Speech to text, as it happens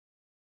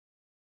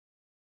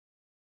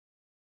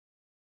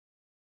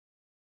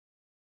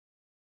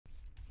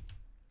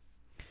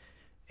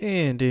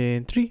And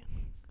in 3,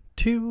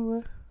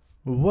 2,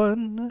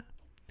 1.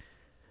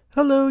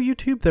 Hello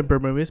YouTube, Thumper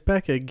Mobius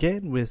back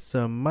again with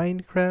some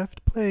Minecraft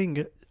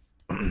playing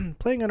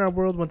playing on our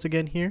world once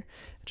again here.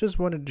 Just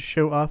wanted to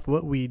show off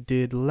what we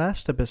did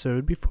last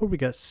episode before we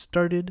got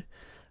started.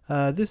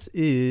 This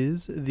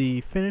is the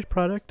finished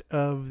product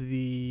of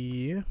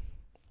the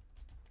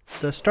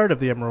start of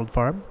the emerald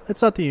farm.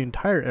 It's not the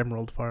entire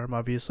emerald farm,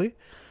 obviously.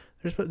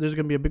 There's going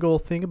to be a big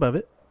old thing above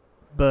it,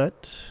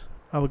 but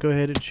I will go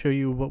ahead and show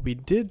you what we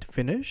did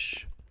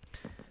finish.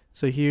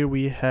 So here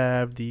we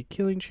have the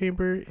killing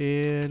chamber,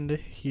 and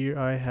here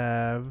I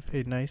have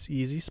a nice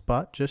easy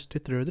spot just to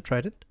throw the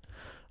trident.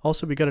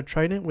 Also, we got a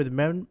trident with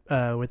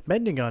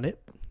mending on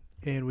it,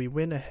 and we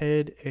went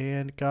ahead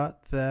and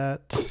got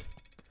that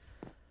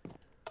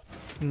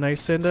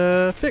nice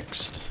and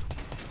fixed.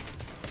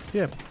 So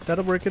yeah,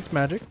 that'll work its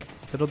magic.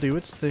 That'll do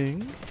its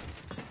thing,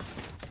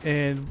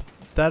 and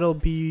that'll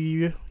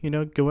be,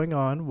 going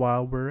on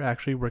while we're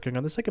actually working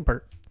on the second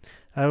part.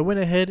 I went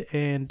ahead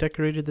and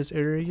decorated this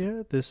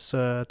area, this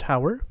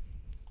tower,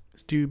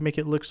 to make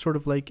it look sort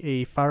of like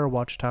a fire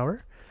watch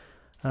tower.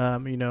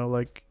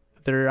 Like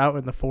they're out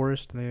in the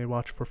forest and they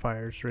watch for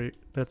fires, right?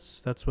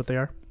 That's what they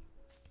are.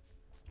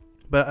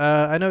 But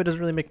I know it doesn't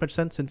really make much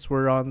sense since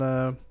we're on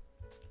the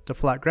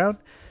flat ground.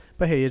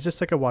 But hey, it's just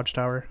like a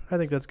watchtower. I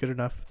think that's good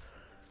enough.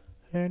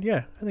 And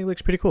yeah, I think it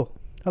looks pretty cool.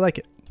 I like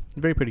it.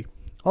 Very pretty.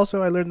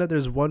 Also, I learned that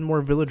there's one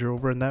more villager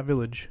over in that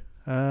village.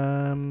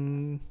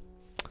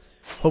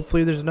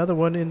 Hopefully there's another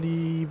one in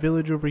the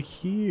village over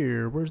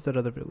here. Where's that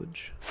other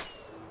village?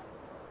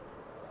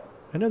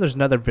 I know there's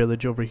another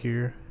village over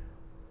here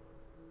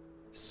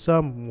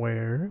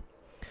somewhere.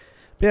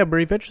 But yeah, we're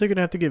eventually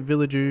gonna have to get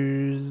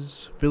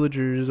villagers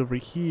over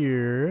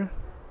here.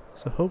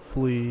 So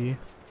hopefully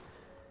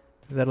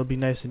that'll be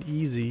nice and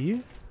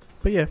easy.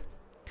 But yeah.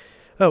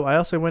 Oh, I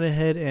also went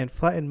ahead and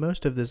flattened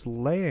most of this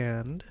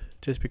land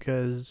just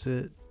because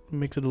it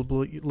makes it a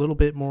little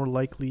bit more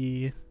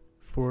likely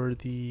for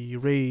the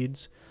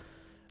raids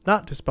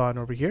not to spawn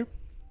over here.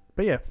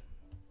 But yeah.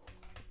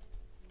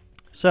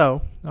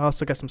 So, I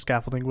also got some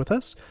scaffolding with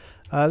us.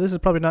 This is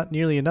probably not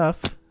nearly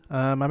enough.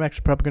 I'm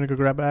actually probably going to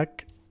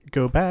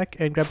go back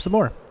and grab some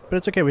more. But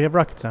it's okay, we have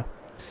rockets now.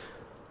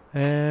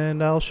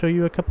 And I'll show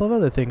you a couple of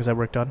other things I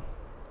worked on.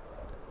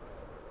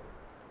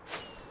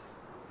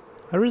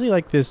 I really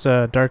like this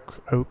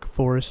dark oak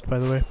forest, by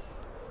the way.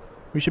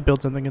 We should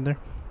build something in there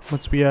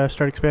once we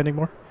start expanding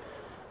more.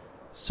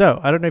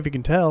 So, I don't know if you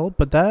can tell,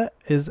 but that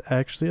is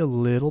actually a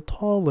little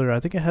taller. I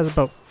think it has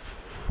about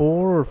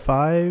 4 or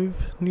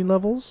 5 new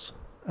levels.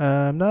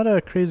 Not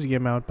a crazy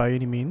amount by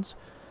any means,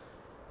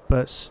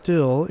 but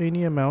still,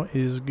 any amount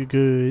is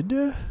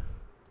good.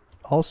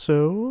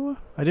 Also,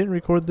 I didn't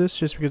record this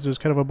just because it was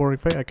kind of a boring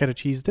fight. I kind of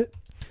cheesed it.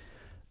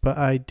 But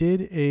I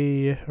did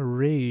a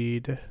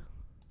raid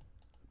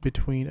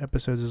between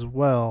episodes as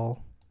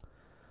well.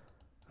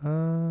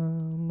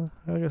 I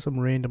got some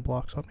random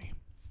blocks on me.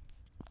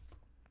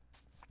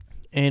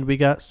 And we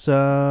got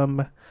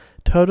some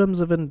totems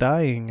of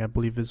undying, I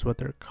believe is what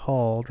they're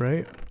called,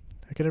 right?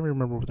 I can't even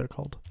remember what they're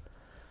called.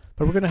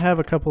 But we're going to have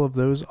a couple of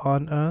those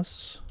on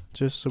us,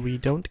 just so we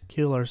don't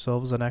kill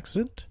ourselves on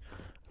accident.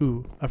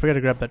 Ooh, I forgot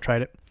to grab that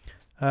trident.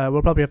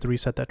 We'll probably have to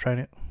reset that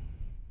trident.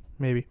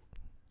 Maybe.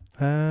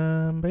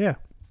 But yeah.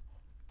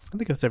 I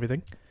think that's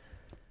everything.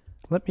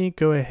 Let me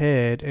go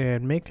ahead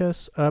and make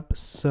us up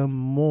some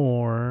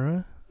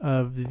more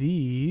of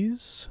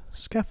these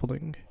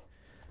scaffolding.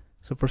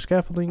 So for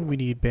scaffolding, we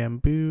need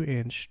bamboo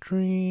and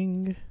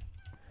string.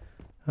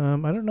 I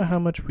don't know how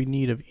much we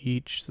need of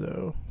each,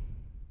 though.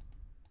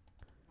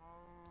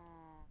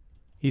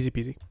 Easy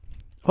peasy.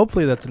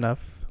 Hopefully that's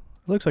enough.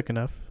 It looks like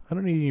enough. I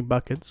don't need any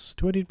buckets.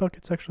 Do I need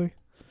buckets, actually?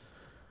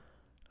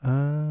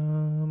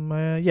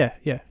 Yeah,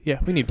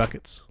 we need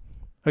buckets.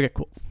 Okay,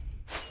 cool.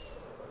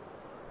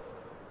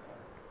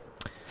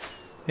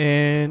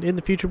 And in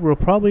the future, we'll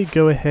probably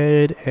go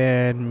ahead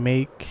and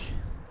make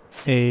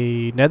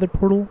a nether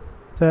portal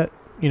that,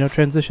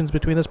 transitions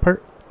between this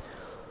part.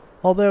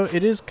 Although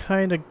it is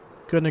kind of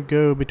going to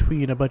go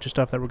between a bunch of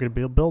stuff that we're going to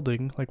be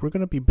building. Like, we're going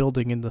to be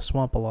building in the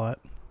swamp a lot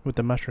with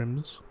the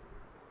mushrooms.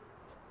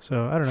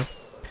 So, I don't know.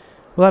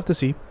 We'll have to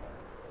see.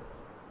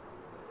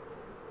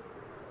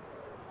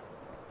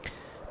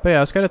 But yeah, I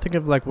was kind of thinking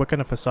of like what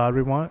kind of facade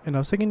we want. And I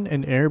was thinking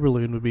an air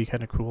balloon would be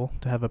kind of cool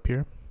to have up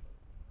here.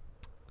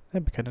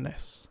 That'd be kind of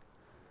nice.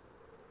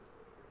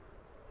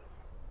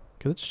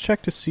 Okay, let's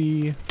check to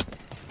see.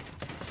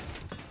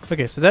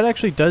 Okay, so that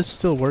actually does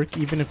still work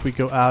even if we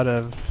go out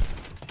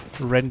of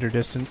render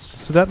distance.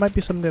 So that might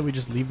be something that we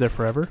just leave there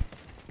forever,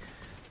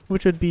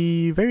 which would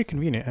be very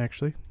convenient,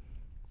 actually.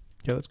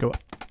 Okay, let's go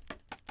up.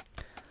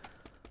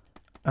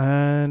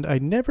 And I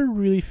never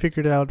really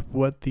figured out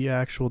what the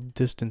actual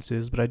distance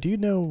is, but I do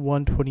know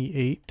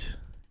 128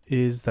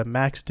 is the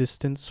max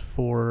distance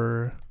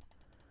for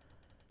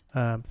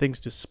things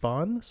to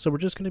spawn. So we're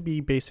just going to be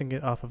basing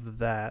it off of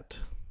that.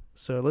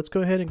 So let's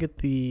go ahead and get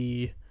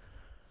the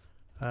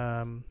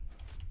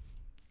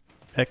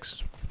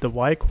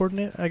Y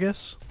coordinate, I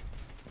guess,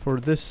 for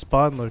this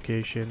spawn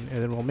location,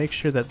 and then we'll make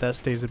sure that that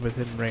stays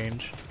within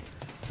range.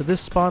 So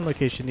this spawn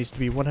location needs to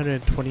be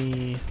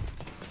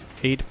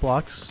 128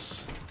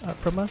 blocks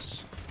from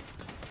us.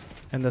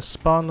 And the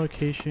spawn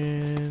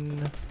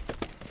location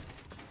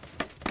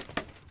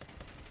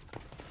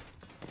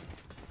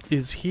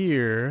is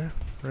here,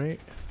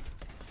 right?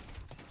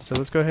 So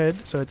let's go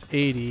ahead. So it's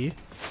 80.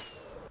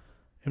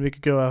 And we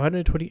could go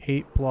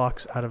 128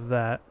 blocks out of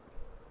that.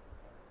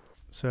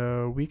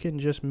 So we can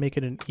just make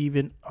it an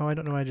even... Oh, I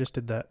don't know why I just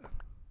did that.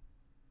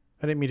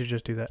 I didn't mean to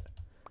just do that.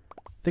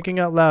 Thinking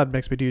out loud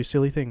makes me do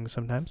silly things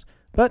sometimes.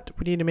 But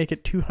we need to make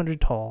it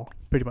 200 tall,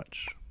 pretty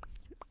much.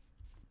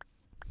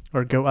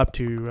 Or go up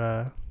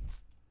to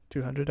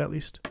 200 at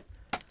least.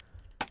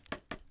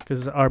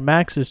 Because our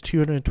max is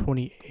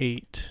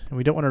 228. And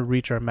we don't want to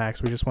reach our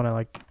max. We just want to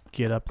like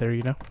get up there,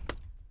 you know?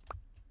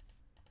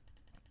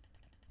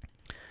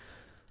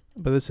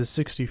 But this is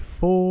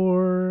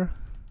 64.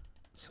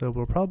 So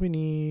we'll probably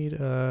need,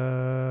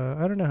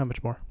 I don't know how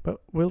much more, but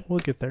we'll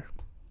get there.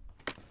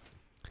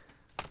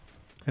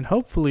 And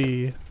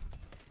hopefully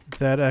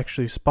that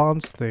actually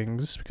spawns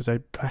things, because I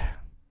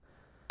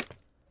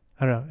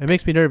don't know, it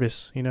makes me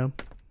nervous, you know?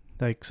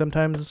 Like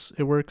sometimes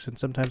it works and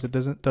sometimes it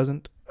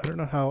doesn't. I don't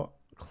know how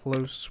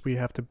close we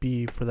have to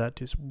be for that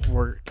to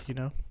work, you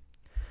know?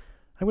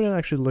 I'm gonna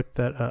actually look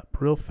that up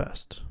real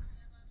fast.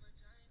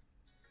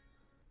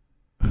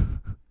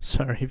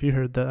 Sorry if you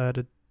heard that, I had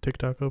a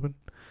TikTok open.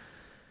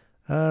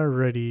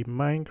 Alrighty,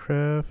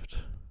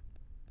 Minecraft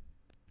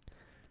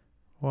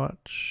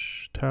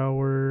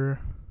Watchtower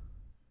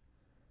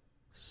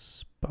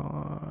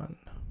spawn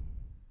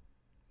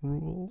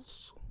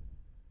rules.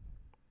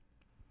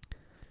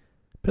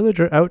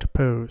 Pillager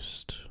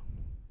outpost.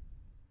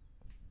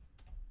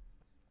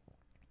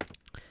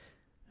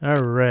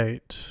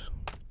 Alright.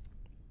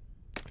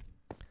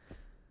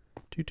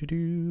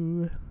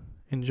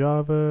 In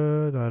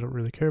Java, no, I don't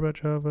really care about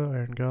Java.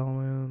 Iron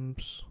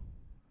golems.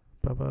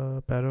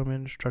 Bad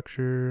omen,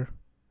 structure.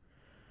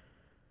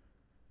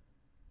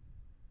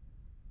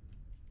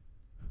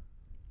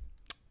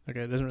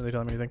 Okay, it doesn't really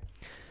tell me anything.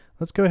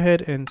 Let's go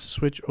ahead and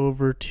switch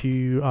over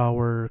to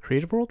our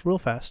creative world real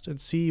fast and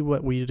see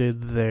what we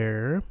did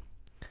there.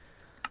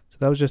 So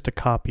that was just a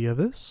copy of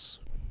this.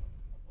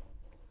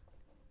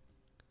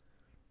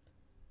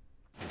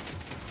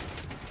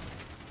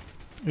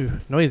 Ooh,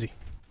 noisy.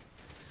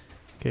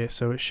 Okay,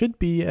 so it should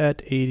be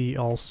at 80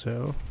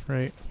 also,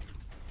 right?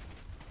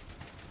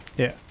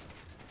 Yeah.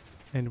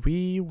 And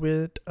we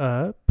went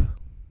up.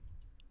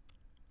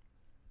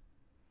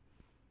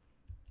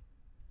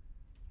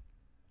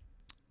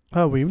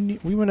 Oh, we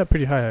went up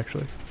pretty high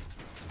actually.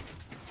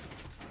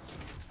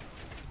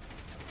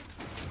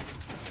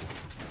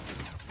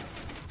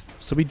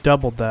 So we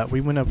doubled that.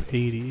 We went up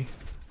 80.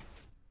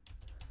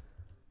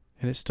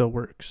 And it still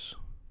works.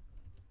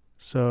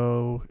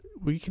 So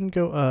we can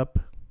go up.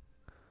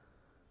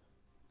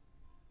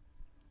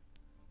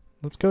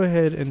 Let's go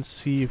ahead and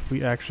see if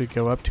we actually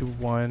go up to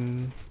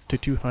 1 to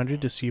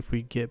 200 to see if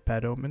we get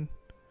Bad Omen.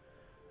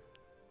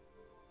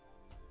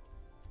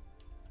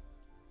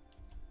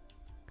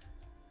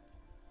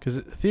 Because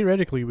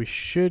theoretically we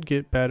should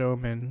get Bad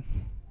Omen,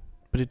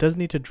 but it does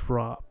need to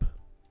drop.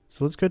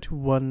 So let's go to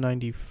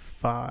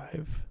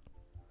 195.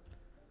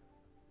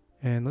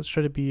 And let's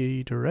try to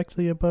be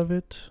directly above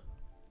it.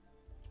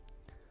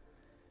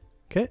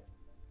 Okay.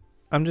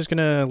 I'm just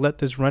gonna let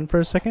this run for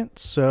a second,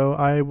 so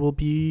I will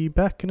be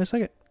back in a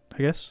second, I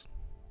guess.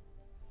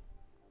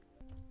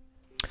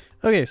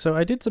 Okay, so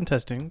I did some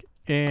testing,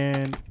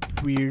 and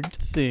weird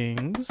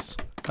things.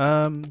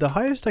 The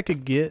highest I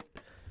could get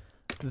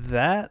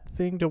that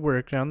thing to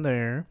work down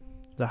there,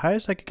 the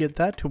highest I could get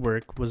that to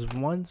work was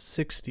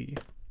 160.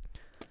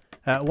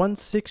 At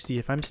 160,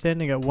 if I'm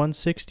standing at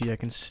 160, I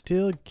can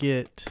still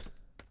get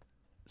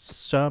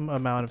some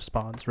amount of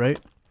spawns, right?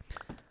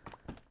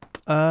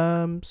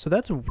 So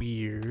that's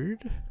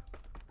weird.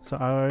 So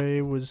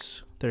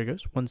there it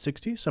goes,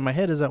 160. So my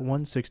head is at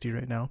 160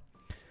 right now.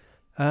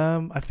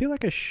 I feel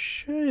like I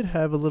should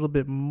have a little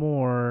bit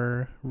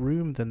more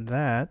room than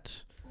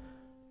that,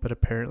 but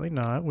apparently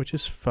not, which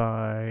is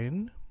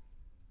fine.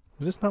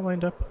 Is this not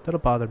lined up? That'll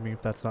bother me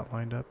if that's not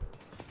lined up.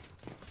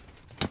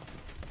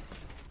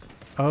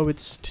 Oh,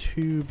 it's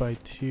 2 by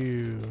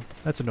 2.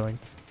 That's annoying.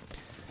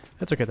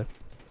 That's okay though.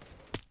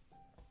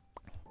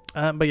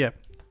 But yeah,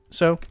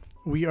 so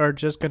we are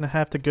just gonna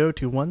have to go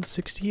to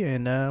 160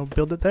 and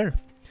build it there,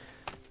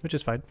 which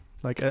is fine.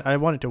 Like I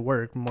want it to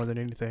work more than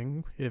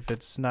anything. If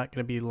it's not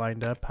gonna be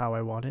lined up how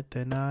I want it,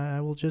 then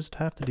I will just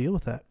have to deal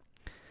with that.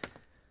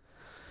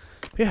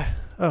 But yeah.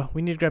 Oh,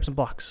 we need to grab some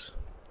blocks.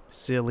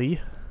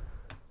 Silly.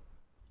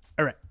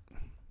 All right.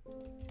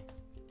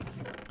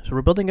 So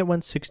we're building at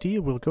 160.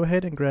 We'll go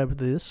ahead and grab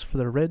this for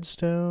the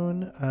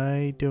redstone.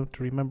 I don't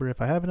remember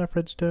if I have enough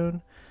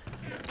redstone.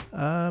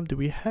 Do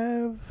we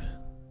have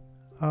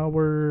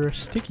our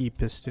sticky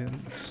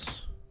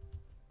pistons?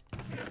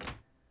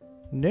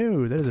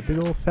 No, that is a big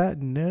old fat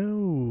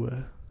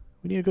no.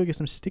 We need to go get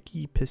some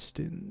sticky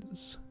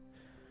pistons.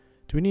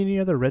 Do we need any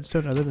other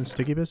redstone other than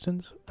sticky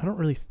pistons? I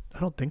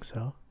don't think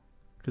so.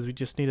 because we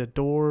just need a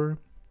door,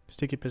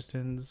 sticky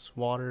pistons,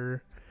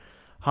 water,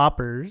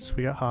 hoppers.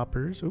 We got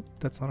hoppers. Oop,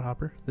 that's not a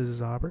hopper. This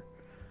is a hopper.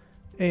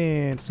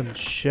 And some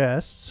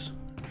chests.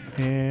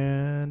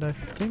 And I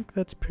think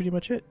that's pretty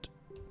much it.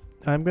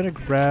 I'm going to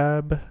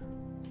grab...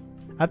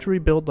 After we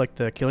build like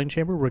the killing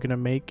chamber, we're going to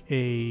make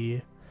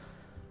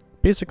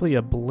basically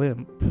a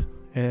blimp.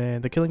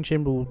 And the killing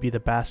chamber will be the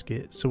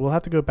basket. So we'll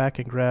have to go back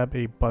and grab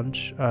a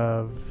bunch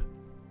of...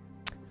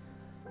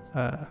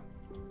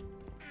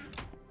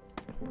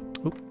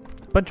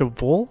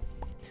 wool.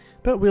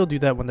 But we'll do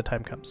that when the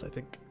time comes, I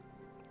think.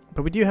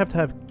 But we do have to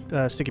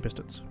have sticky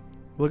pistons.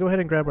 We'll go ahead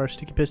and grab our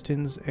sticky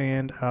pistons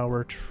and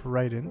our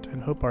trident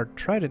and hope our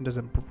trident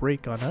doesn't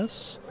break on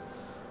us.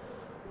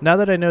 Now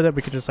that I know that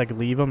we could just like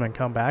leave them and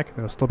come back and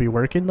they'll still be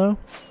working though,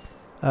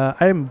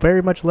 I am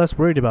very much less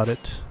worried about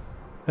it.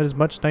 That is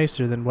much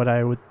nicer than what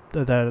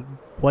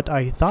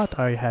I thought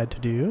I had to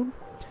do,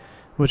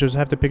 which was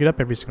have to pick it up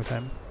every single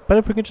time. But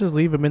if we can just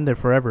leave them in there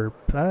forever,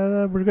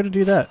 we're gonna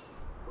do that.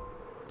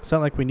 It's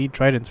not like we need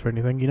tridents for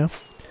anything, you know?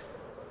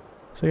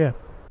 So yeah.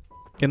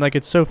 And like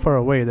it's so far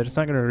away that it's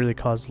not gonna really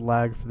cause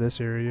lag for this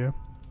area.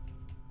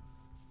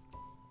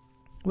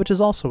 Which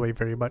is also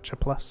very much a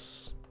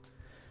plus.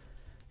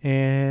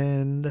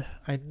 And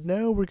I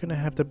know we're gonna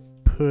have to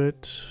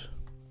put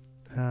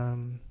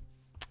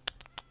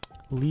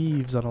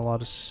leaves on a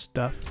lot of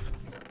stuff.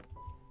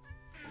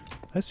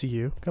 I see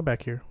you. Come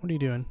back here. What are you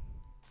doing?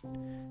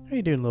 How are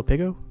you doing, little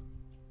piggo?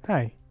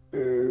 Hi.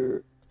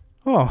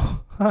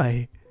 Oh,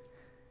 hi.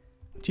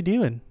 What you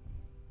doing?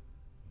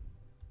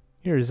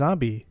 You're a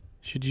zombie.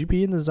 Should you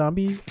be in the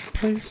zombie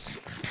place?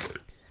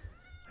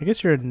 I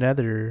guess you're a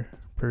nether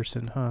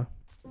person, huh?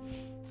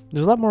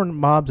 There's a lot more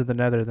mobs in the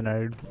nether than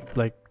I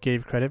like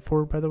gave credit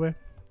for, by the way.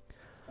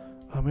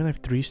 We only have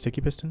 3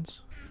 sticky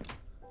pistons.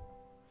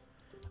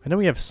 I know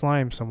we have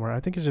slime somewhere.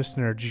 I think it's just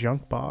in our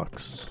junk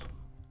box.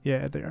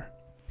 Yeah, there.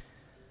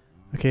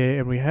 Okay,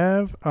 and we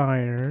have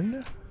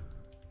iron.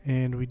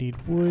 And we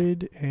need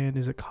wood. And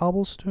is it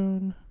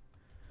cobblestone?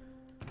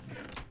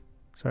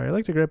 Sorry, I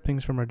like to grab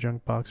things from our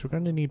junk box. We're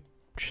going to need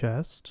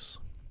chests.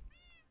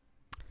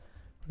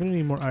 We're going to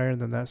need more iron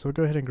than that. So we'll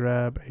go ahead and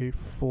grab a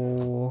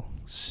full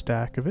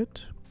stack of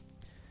it.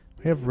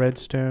 We have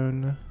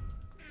redstone.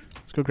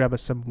 Let's go grab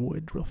us some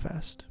wood real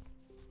fast.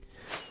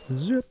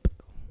 Zip.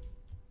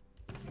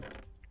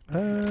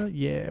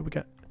 Yeah,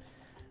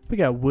 we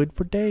got wood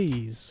for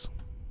days.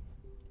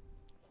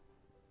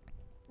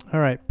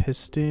 Alright,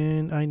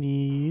 piston. I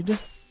need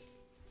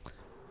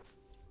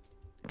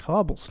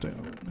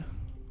cobblestone.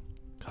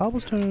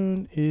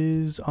 Cobblestone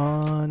is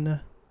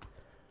on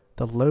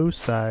the low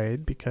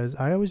side because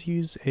I always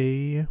use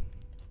a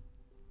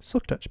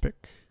silk touch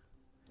pick.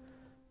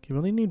 Okay, we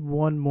only need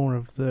 1 more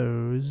of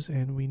those,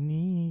 and we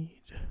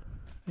need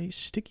a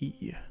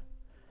sticky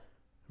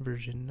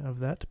version of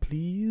that,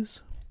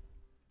 please.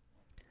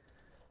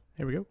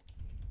 There we go.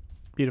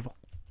 Beautiful.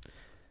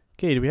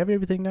 Okay, do we have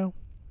everything now?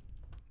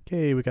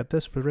 Okay, we got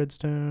this for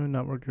redstone.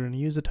 Not we're going to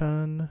use a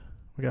ton.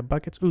 We got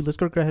buckets. Ooh, let's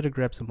go ahead and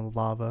grab some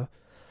lava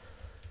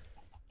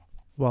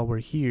while we're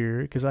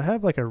here, because I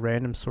have like a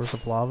random source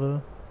of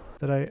lava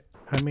that I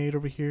made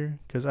over here,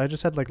 because I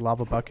just had like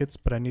lava buckets,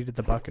 but I needed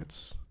the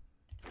buckets.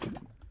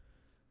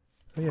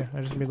 So yeah,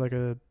 I just made like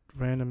a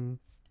random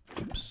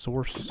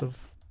source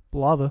of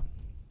lava.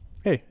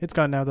 Hey, it's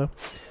gone now though.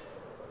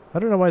 I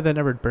don't know why that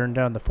never burned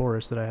down the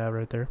forest that I have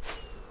right there.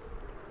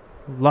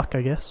 Luck,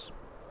 I guess.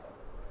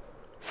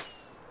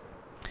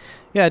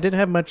 Yeah, I didn't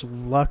have much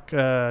luck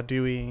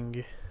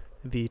doing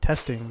the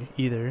testing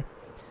either.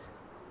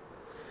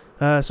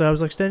 So I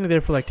was like standing there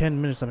for like 10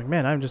 minutes. I'm like,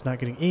 man, I'm just not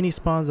getting any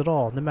spawns at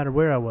all, no matter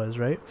where I was,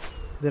 right?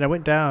 Then I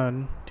went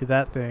down to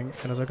that thing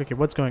and I was like, okay,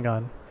 what's going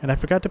on? And I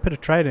forgot to put a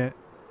trident.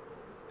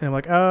 And I'm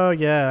like, oh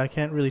yeah, I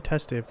can't really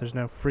test it if there's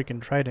no freaking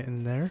trident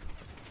in there.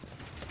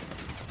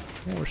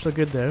 Yeah, we're still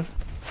good though.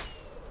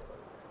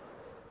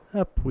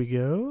 Up we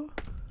go.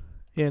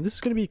 Yeah, this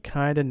is going to be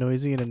kind of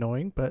noisy and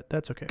annoying, but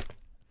that's okay.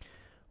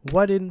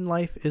 What in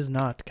life is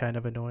not kind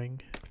of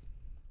annoying?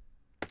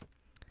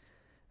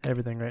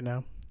 Everything right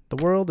now. The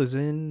world is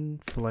in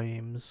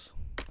flames.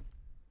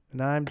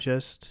 And I'm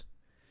just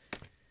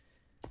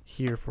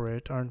here for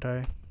it, aren't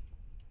I?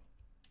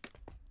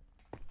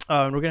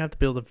 And we're going to have to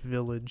build a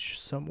village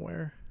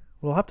somewhere.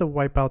 We'll have to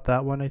wipe out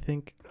that one, I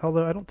think.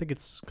 Although I don't think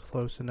it's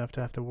close enough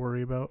to have to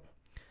worry about.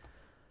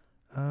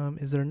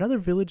 Is there another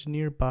village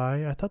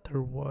nearby? I thought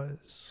there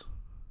was.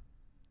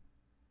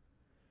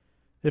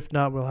 If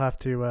not, we'll have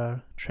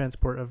to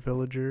transport a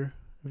villager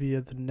via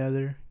the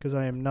nether, because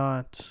I am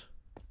not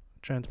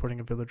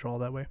transporting a villager all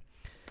that way.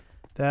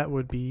 That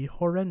would be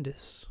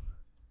horrendous.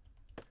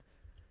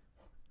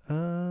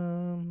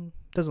 Doesn't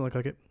look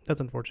like it. That's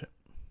unfortunate.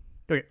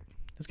 Okay,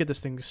 let's get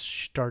this thing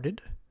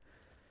started.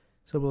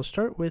 So we'll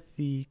start with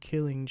the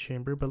killing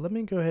chamber, but let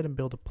me go ahead and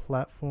build a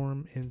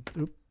platform in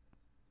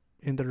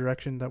the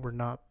direction that we're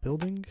not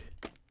building,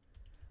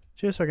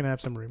 just so I can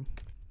have some room.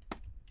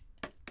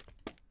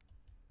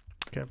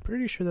 Okay, I'm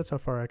pretty sure that's how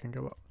far I can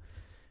go up.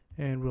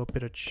 And we'll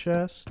put a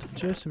chest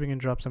just so we can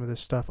drop some of this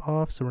stuff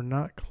off so we're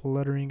not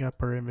cluttering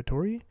up our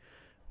inventory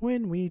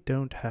when we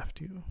don't have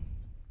to.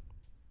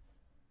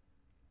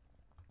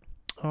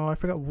 Oh, I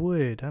forgot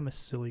wood. I'm a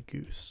silly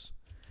goose.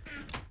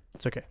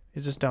 It's okay.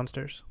 It's just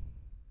downstairs.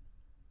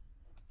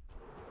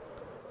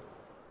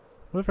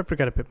 What if I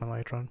forgot to put my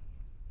light on?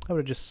 I would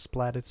have just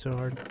splatted so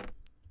hard.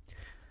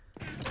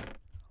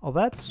 Oh,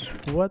 that's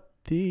what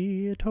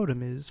the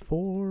totem is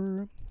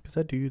for, because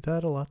I do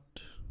that a lot.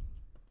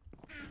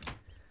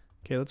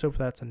 Okay, let's hope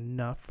that's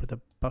enough for the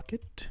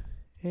bucket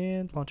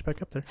and launch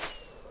back up there.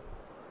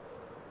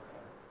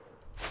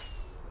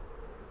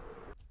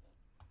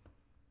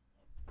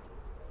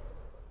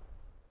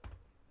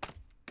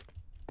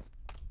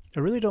 I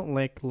really don't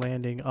like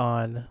landing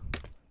on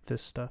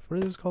this stuff. What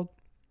is this called?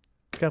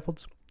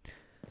 Scaffolds.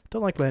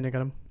 Don't like landing on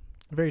them.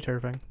 Very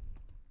terrifying.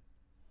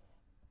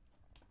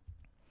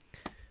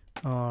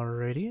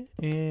 Alrighty,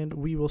 and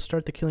we will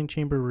start the killing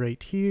chamber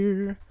right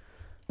here.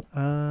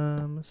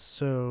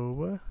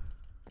 So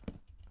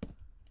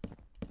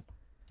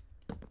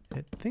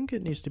I think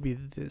it needs to be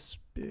this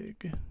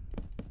big,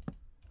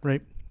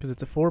 right? Because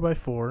it's a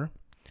 4x4,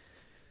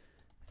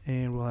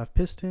 and we'll have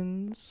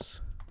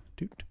pistons,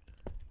 doot,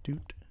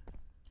 doot,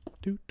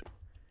 doot,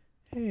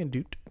 and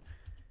doot,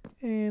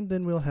 and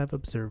then we'll have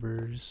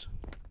observers.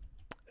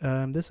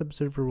 This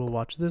observer will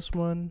watch this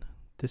one.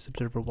 This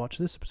observer will watch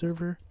this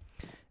observer.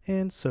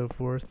 And so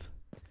forth.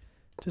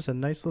 Just a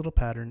nice little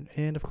pattern,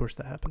 and of course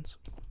that happens.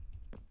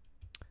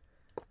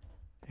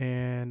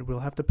 And we'll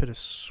have to put a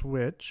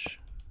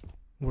switch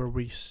where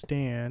we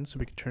stand so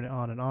we can turn it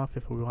on and off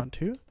if we want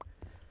to.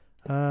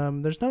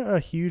 There's not a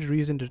huge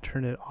reason to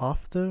turn it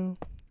off though,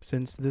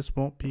 since this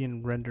won't be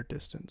in render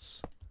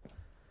distance.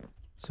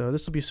 So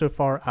this will be so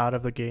far out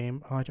of the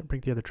game. Oh, I didn't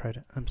bring the other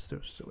trident. I'm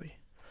so silly.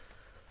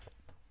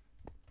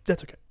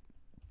 That's okay.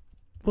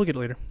 We'll get it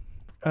later.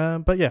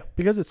 But yeah,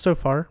 because it's so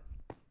far,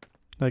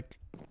 like,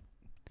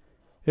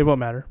 it won't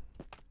matter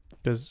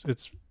because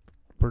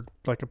we're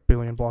like a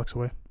billion blocks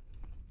away.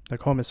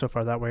 Like, home is so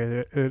far that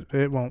way,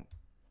 it won't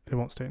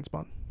stay in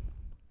spawn.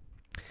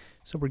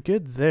 So we're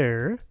good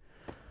there.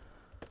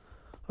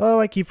 Oh,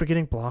 I keep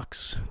forgetting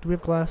blocks. Do we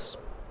have glass?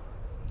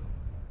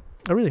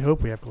 I really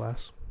hope we have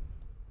glass.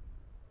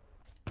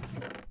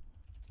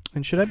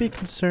 And should I be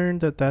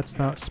concerned that that's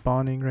not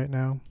spawning right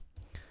now?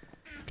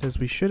 Because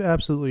we should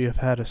absolutely have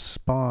had a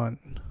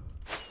spawn.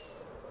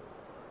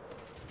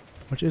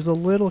 Which is a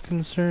little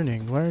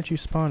concerning. Why aren't you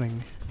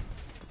spawning?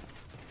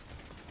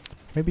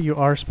 Maybe you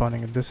are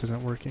spawning and this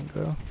isn't working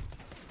though.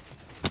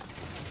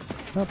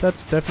 No,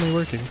 that's definitely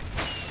working.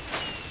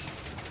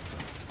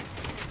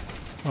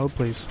 Oh,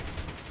 please.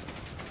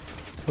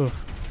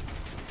 Oof.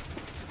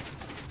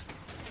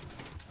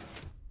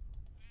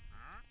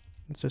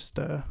 Let's just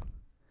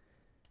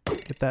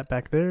get that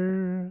back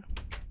there.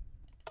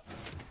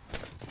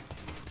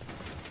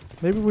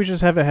 Maybe we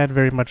just haven't had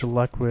very much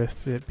luck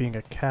with it being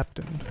a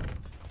captain.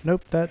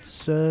 Nope,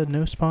 that's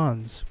no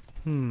spawns.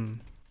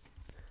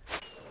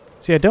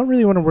 See, I don't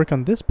really want to work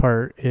on this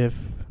part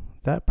if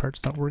that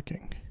part's not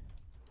working.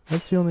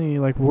 That's the only,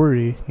 like,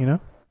 worry, you know?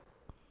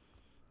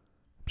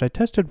 But I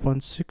tested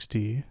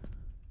 160.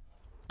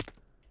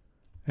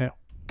 Yeah.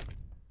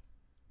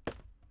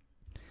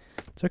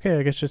 It's okay,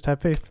 I guess just have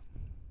faith.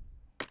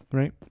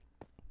 Right?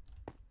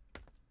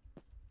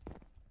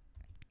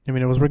 I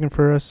mean, it was working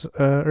for us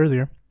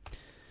earlier.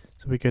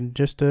 So we can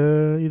just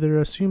either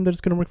assume that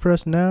it's going to work for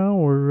us now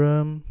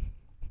or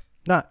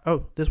not.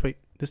 Oh,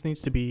 this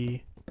needs to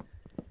be...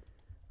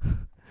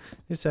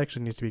 this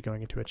actually needs to be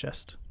going into a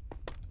chest.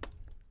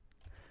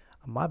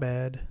 My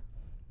bad.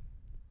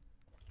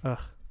 Ugh.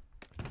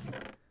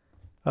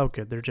 Oh,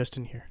 good. They're just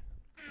in here.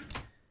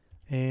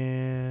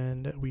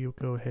 And we'll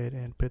go ahead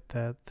and put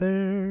that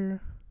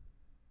there.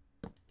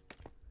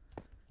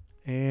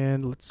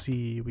 And let's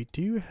see. We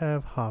do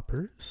have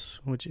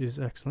hoppers, which is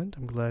excellent.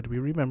 I'm glad we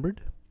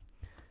remembered.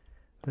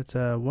 That's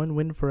one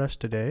win for us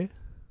today.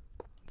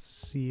 Let's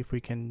see if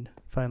we can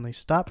finally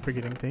stop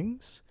forgetting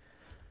things.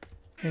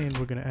 And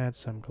we're going to add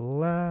some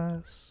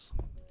glass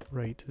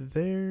right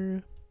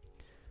there.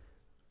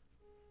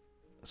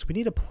 So we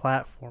need a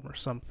platform or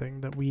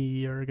something that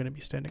we are going to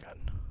be standing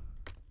on.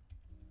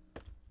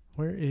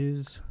 Where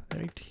is...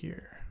 right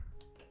here.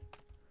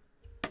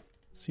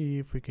 See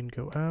if we can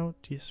go out.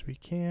 Yes, we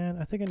can.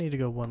 I think I need to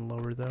go one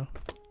lower though.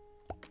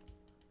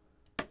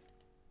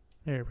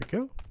 There we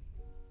go.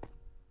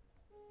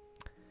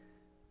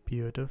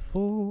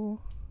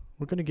 Beautiful.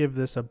 We're going to give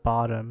this a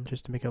bottom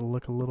just to make it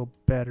look a little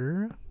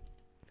better.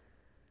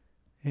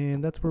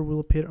 And that's where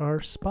we'll put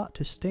our spot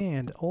to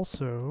stand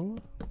also.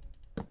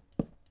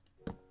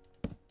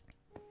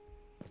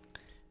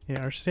 Yeah,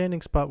 our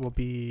standing spot will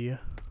be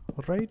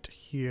right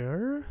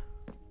here.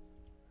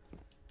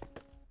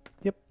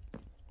 Yep.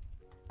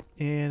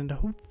 And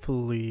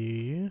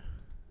hopefully...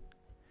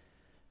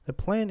 the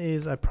plan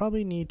is I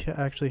probably need to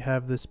actually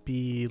have this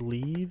be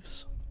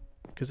leaves.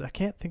 Because I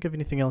can't think of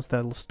anything else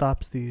that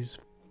stops these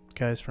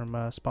guys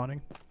from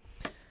spawning.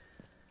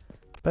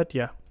 But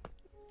yeah,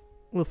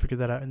 we'll figure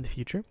that out in the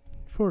future.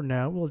 for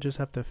now, we'll just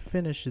have to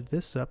finish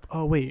this up.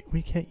 Oh wait,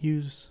 we can't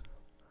use...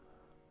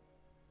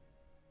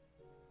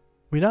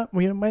 We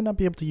might not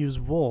be able to use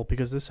wool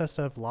because this has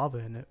to have lava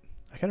in it.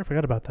 I kind of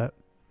forgot about that.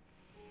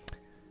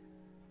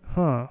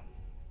 Huh.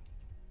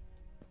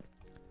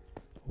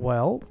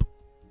 Well,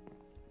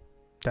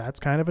 that's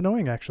kind of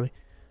annoying actually.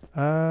 It's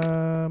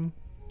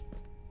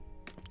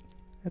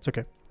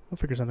okay. We'll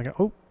figure something out.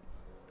 Oh!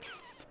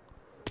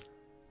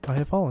 I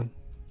have fallen.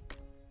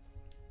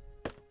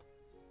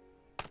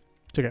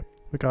 It's okay.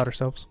 We got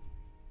ourselves.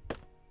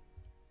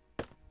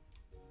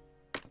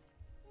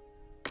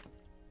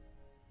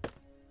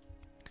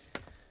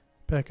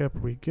 Back up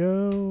we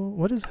go.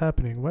 What is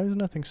happening? Why is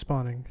nothing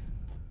spawning?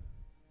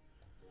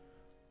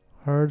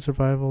 Hard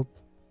survival.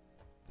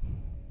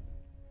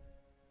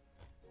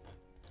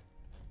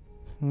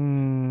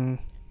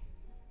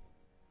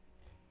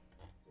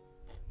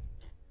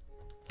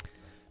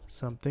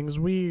 Something's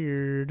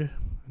weird,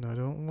 and I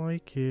don't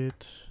like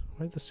it.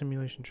 Why are the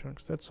simulation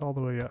chunks? That's all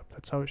the way up.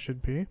 That's how it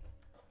should be.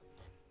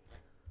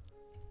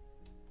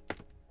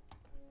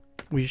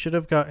 We should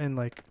have gotten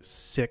like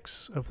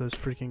 6 of those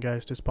freaking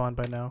guys to spawn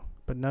by now,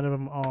 but none of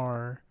them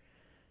are,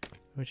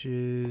 which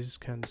is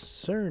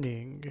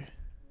concerning.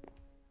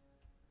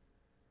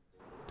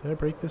 Did I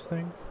break this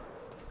thing?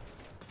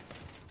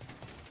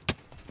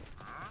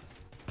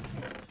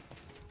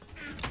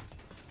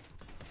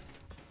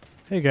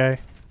 Hey guy,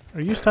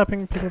 are you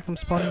stopping people from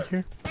spawning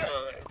here?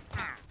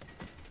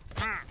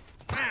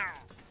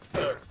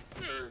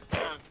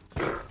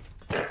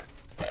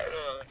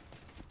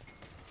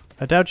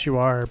 I doubt you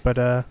are,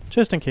 but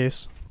just in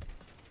case.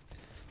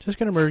 Just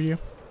gonna murder you.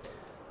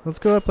 Let's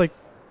go up like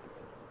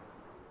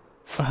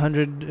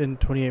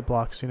 128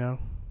 blocks, you know?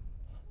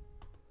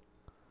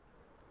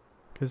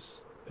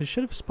 Because it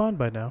should have spawned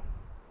by now.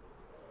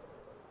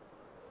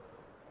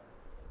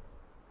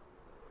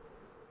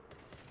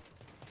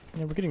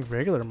 Yeah, we're getting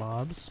regular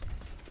mobs.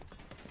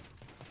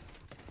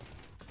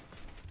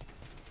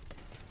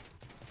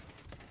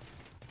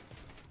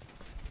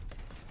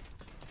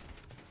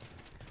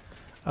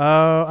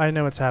 Oh, I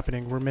know what's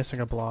happening. We're missing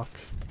a block.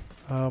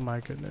 Oh my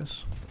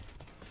goodness.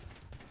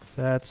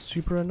 That's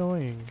super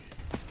annoying.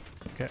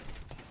 Okay.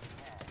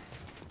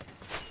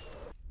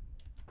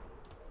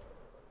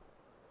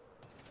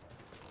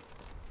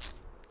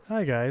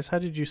 Hi guys, how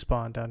did you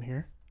spawn down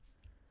here?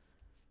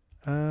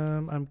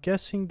 I'm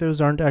guessing those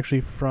aren't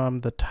actually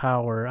from the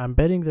tower. I'm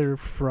betting they're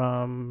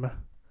from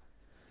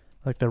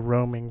like the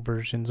roaming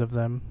versions of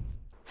them.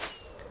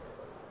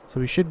 So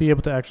we should be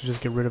able to actually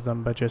just get rid of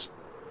them by just,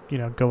 you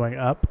know, going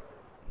up.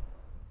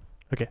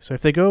 Okay, so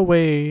if they go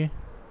away,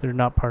 they're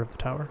not part of the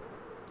tower.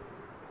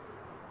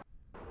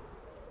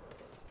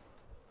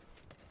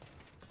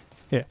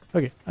 Yeah,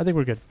 okay, I think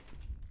we're good.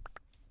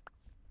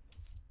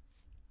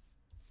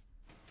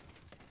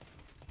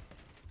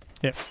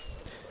 Yeah.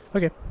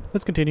 Okay,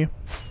 let's continue.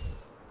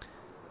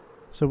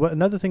 So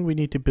another thing we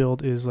need to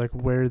build is like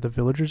where the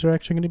villagers are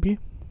actually going to be.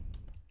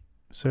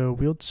 So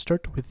we'll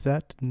start with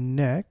that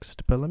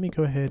next, but let me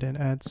go ahead and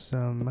add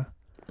some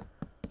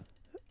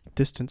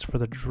distance for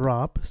the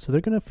drop. So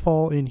they're going to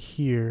fall in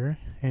here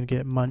and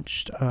get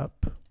munched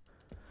up.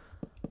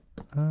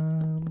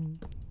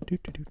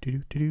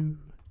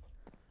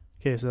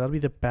 Okay, so that'll be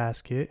the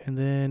basket, and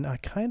then I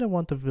kind of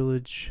want the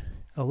village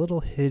a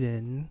little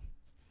hidden.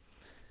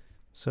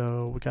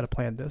 So we got to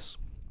plan this.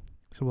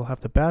 So we'll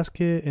have the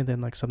basket and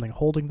then like something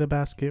holding the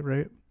basket,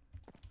 right?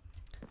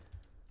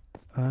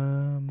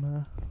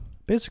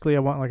 Basically I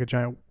want like a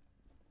giant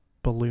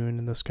balloon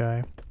in the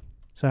sky.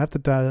 So I have to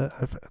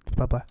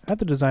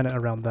design it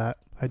around that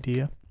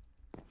idea.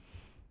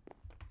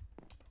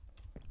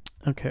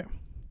 Okay.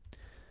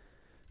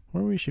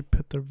 Where we should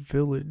put the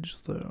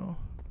village though?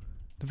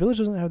 The village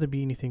doesn't have to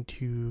be anything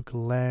too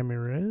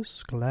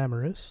glamorous.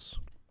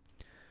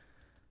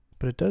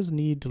 But it does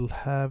need to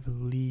have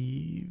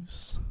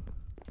leaves.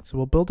 So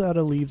we'll build out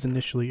of leaves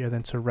initially and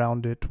then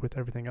surround it with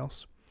everything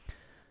else.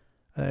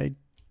 I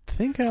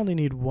think I only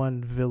need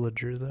 1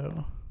 villager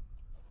though.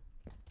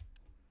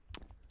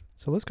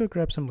 So let's go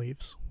grab some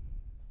leaves.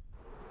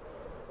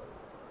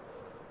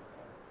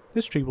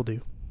 This tree will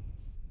do.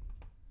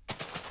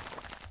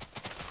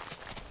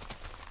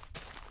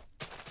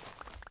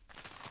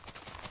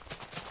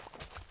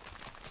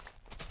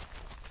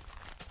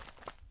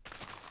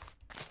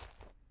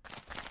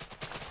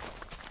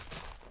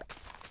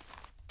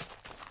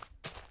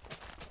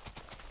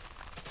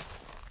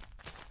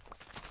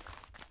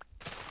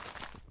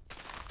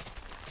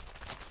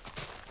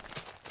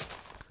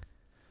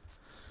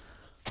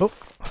 Oh,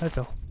 I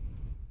fell.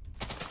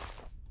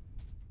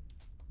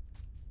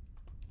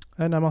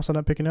 And I'm also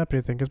not picking up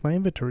anything because my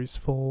inventory's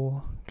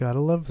full. Gotta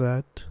love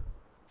that.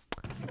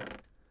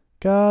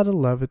 Gotta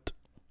love it.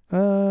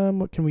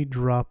 What can we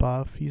drop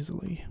off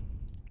easily?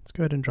 Let's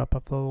go ahead and drop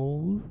off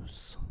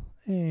those.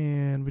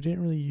 And we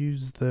didn't really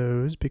use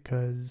those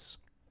because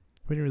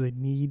we didn't really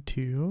need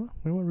to.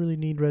 We won't really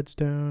need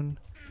redstone.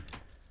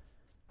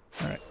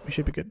 Alright, we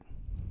should be good.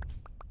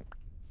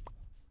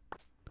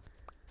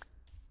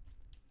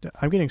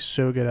 I'm getting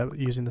so good at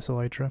using this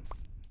elytra.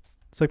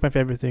 It's like my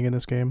favorite thing in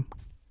this game.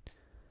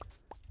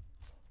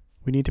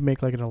 We need to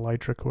make like an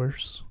elytra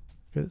course,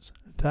 because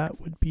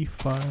that would be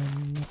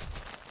fun.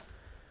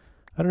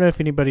 I don't know if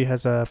anybody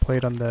has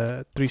played on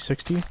the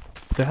 360.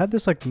 But they had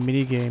this like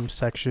mini game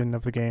section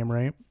of the game,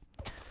 right?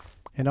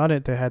 And on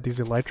it they had these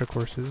elytra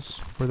courses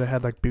where they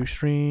had like boost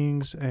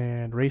strings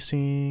and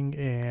racing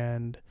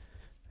and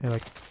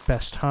like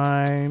best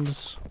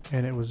times,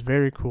 and it was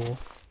very cool.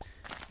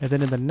 And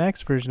then in the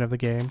next version of the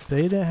game,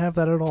 they didn't have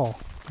that at all,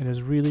 and it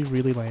was really,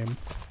 really lame.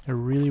 I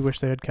really wish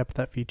they had kept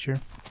that feature,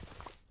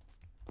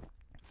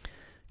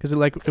 because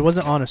it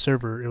wasn't on a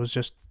server; it was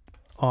just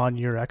on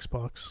your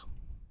Xbox.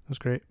 It was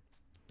great.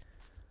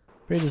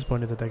 Very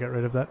disappointed that they got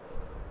rid of that.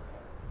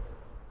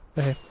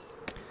 But hey,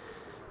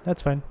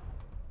 that's fine.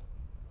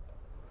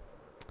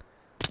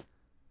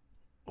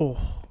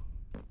 Oh,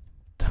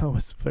 that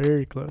was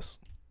very close.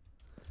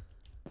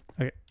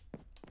 Okay.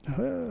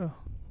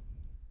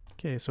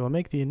 Okay, so I'll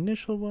make the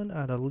initial one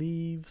out of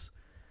leaves.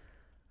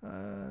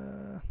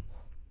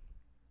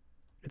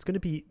 It's going to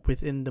be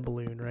within the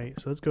balloon, right?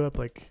 So let's go up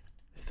like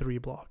 3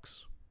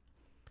 blocks.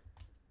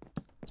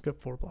 Let's go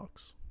up 4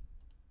 blocks.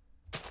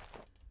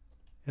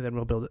 And then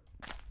we'll build it.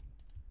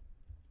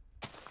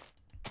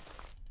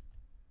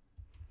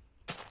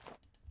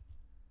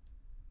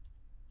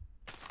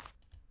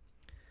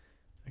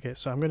 Okay,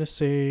 so I'm going to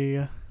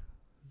say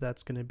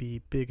that's going to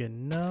be big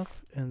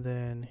enough, and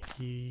then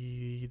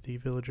the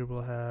villager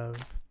will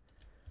have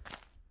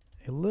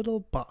a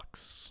little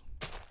box,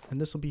 and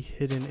this will be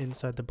hidden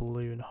inside the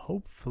balloon.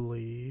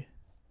 Hopefully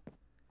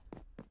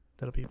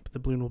the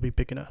balloon will be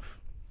big enough.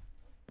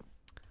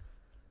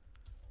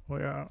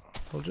 Well,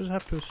 we'll just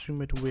have to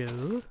assume it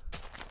will,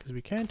 because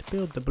we can't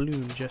build the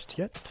balloon just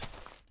yet.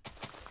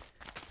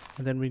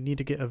 And then we need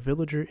to get a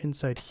villager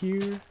inside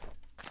here,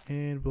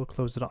 and we'll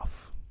close it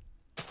off.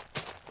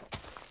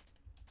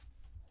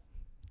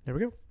 There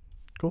we go.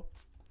 Cool.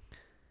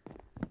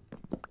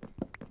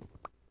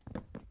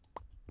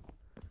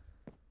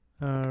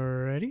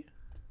 Alrighty.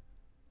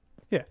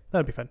 Yeah,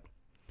 that'd be fun.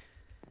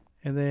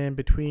 And then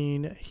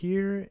between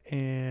here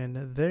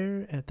and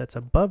there, and that's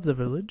above the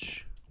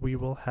village, we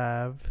will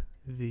have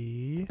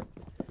the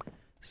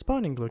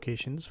spawning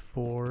locations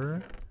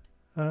for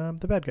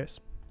the bad guys.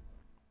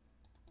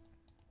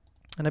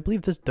 And I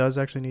believe this does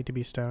actually need to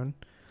be stone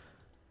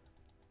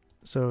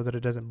so that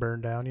it doesn't burn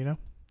down, you know?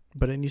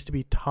 But it needs to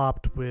be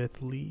topped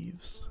with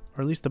leaves,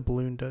 or at least the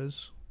balloon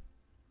does.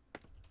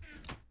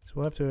 So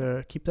we'll have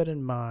to keep that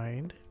in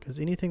mind, because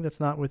anything that's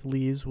not with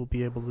leaves will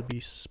be able to be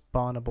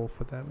spawnable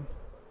for them.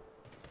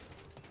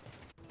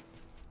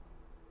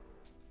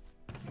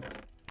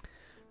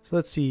 So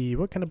let's see,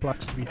 what kind of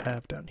blocks do we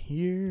have down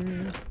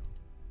here?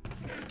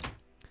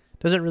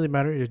 Doesn't really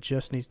matter, it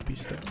just needs to be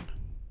stone.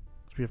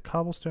 So we have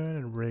cobblestone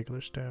and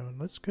regular stone.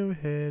 Let's go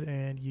ahead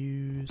and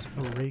use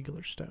a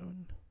regular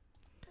stone.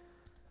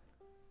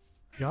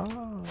 Yeah,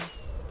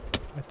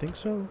 I think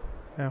so.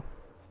 Yeah.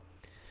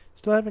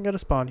 Still haven't got a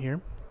spawn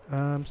here.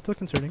 Still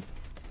concerning.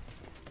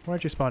 Why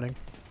aren't you spawning?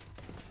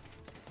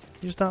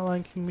 You just not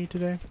liking me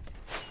today?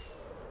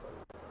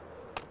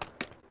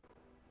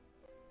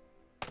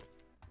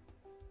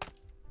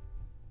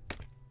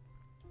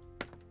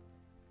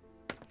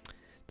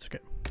 It's okay.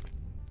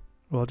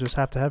 We'll just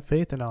have to have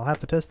faith, and I'll have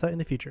to test that in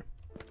the future.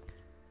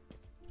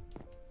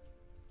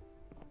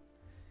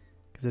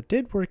 Because it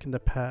did work in the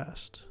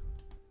past.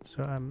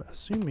 So I'm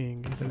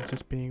assuming that it's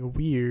just being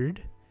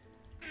weird.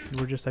 And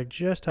we're just like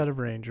just out of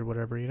range or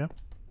whatever, you know?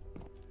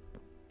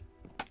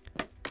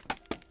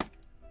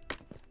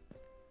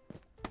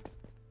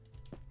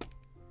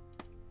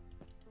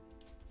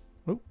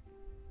 Oh.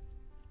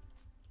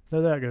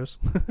 There that goes.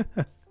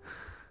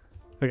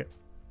 Okay.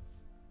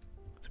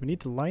 So we need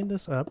to line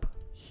this up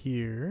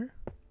here.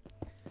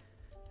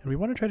 And we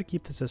want to try to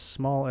keep this as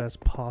small as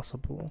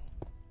possible.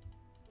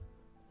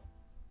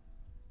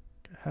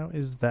 How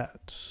is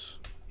that?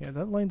 Yeah,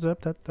 that lines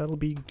up. That'll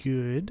be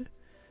good.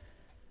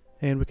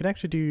 And we can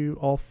actually do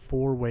all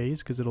 4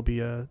 ways because it'll be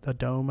a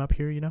dome up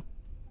here, you know?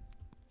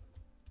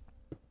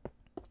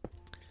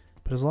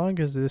 But as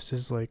long as this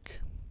is like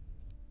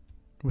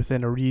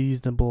within a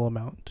reasonable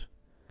amount.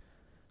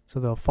 So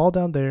they'll fall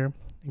down there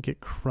and get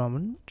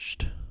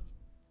crunched.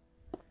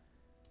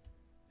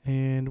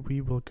 And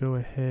we will go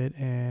ahead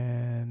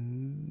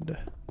and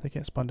they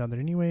can't spawn down there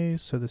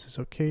anyways, so this is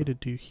okay to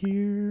do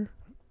here.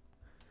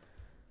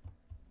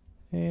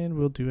 And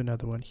we'll do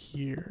another one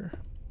here.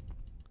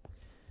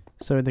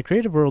 So in the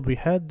creative world, we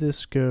had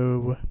this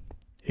go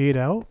 8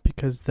 out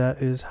because that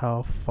is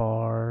how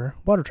far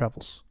water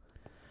travels.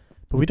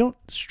 But we don't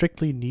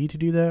strictly need to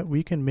do that.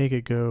 We can make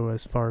it go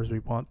as far as we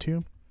want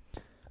to.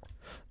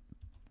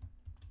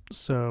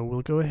 So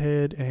we'll go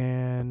ahead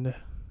and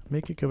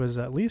make it go as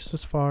at least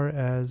as far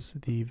as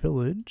the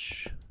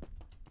village.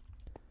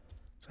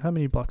 So how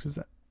many blocks is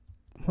that?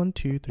 1,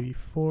 2, 3,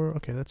 4.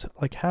 Okay, that's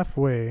like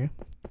halfway.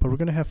 But we're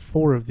gonna have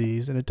 4 of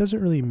these, and it doesn't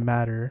really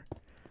matter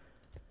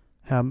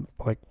how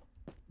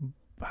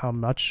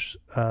much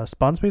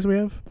spawn space we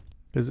have,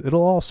 because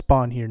it'll all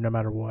spawn here no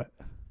matter what.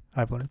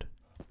 I've learned.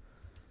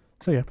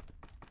 So yeah,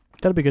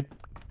 that'll be good.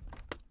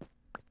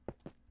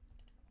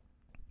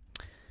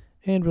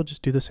 And we'll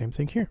just do the same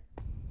thing here.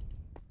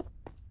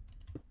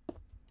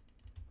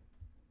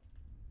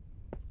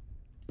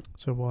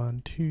 So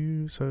 1,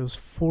 2, so it was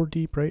 4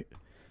 deep, right?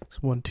 So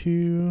 1,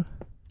 2,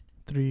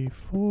 3,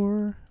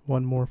 4.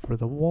 One more for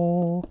the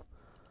wall.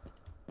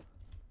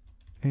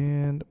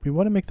 And we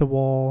want to make the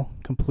wall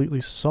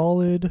completely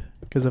solid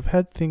because I've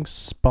had things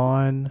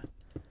spawn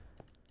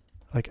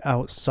like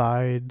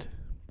outside.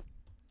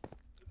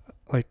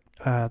 Like,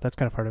 that's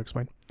kind of hard to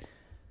explain.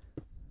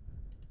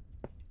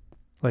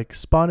 Like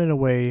spawn in a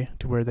way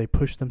to where they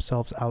push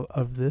themselves out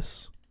of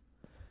this,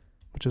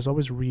 which is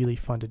always really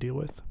fun to deal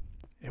with.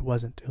 It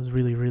wasn't. It was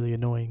really, really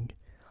annoying.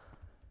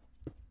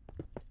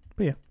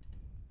 But yeah.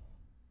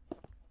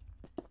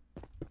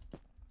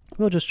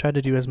 We'll just try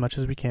to do as much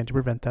as we can to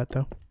prevent that,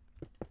 though.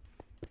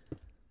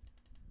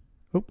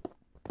 Oh.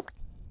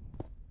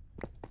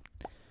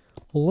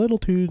 A little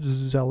too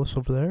zealous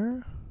over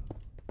there.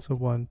 So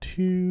 1,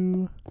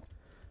 2,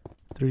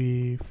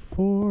 3,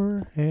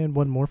 4, and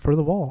one more for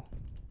the wall.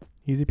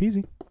 Easy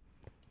peasy.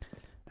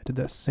 I did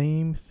that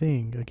same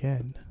thing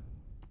again.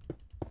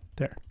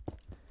 There.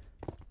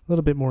 A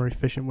little bit more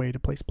efficient way to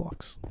place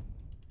blocks.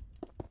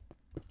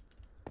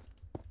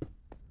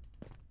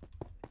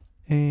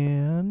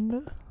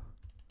 And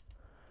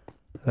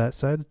that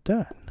side's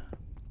done.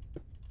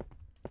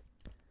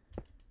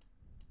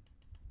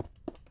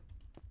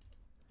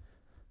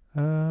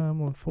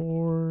 1,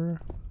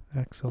 4.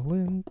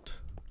 Excellent.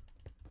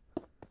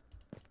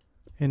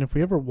 And if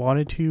we ever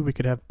wanted to, we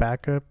could have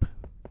backup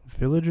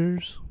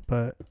villagers,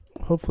 but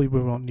hopefully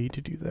we won't need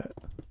to do that.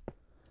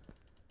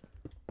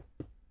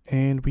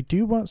 And we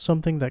do want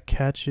something that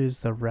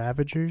catches the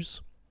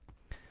Ravagers.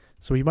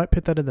 So we might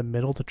put that in the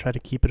middle to try to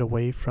keep it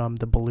away from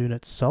the balloon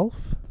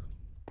itself.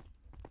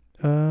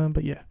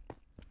 But yeah.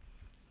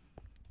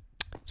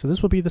 So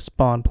this will be the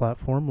spawn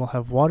platform. We'll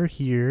have water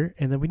here,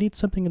 and then we need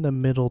something in the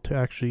middle to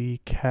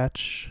actually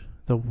catch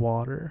the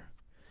water.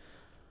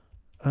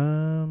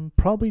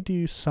 Probably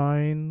do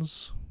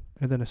signs,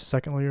 and then a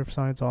second layer of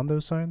signs on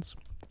those signs.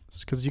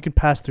 Because you can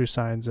pass through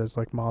signs as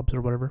like mobs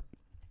or whatever.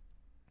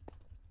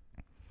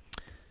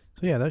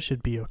 So yeah, that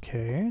should be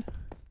okay.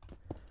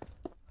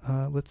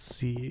 Let's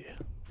see.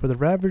 For the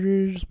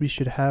Ravagers, we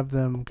should have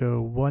them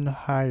go one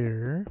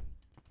higher.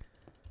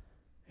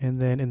 And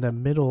then in the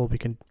middle, we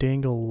can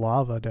dangle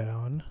lava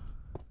down.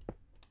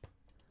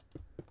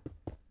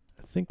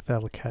 I think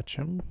that'll catch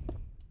him.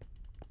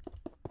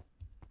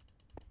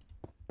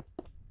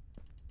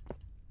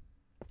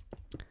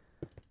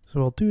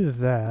 So I'll do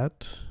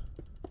that.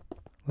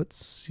 Let's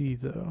see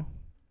though.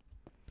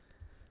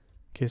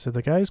 Okay, so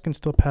the guys can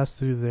still pass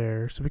through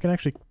there. So we can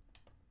actually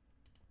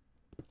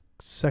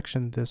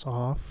section this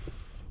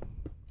off.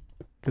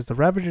 Because the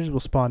Ravagers will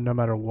spawn no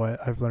matter what,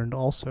 I've learned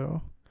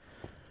also.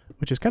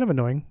 Which is kind of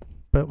annoying,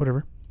 but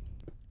whatever.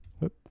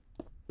 Whoop.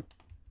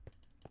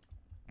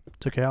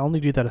 It's okay, I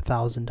only do that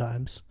 1,000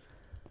 times.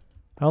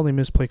 I only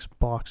misplace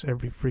blocks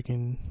every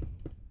freaking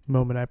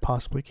moment I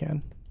possibly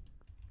can.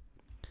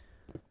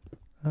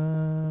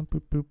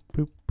 Boop, boop,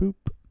 boop, boop.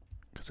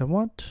 Because I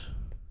want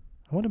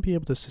to be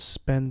able to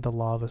suspend the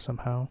lava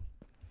somehow.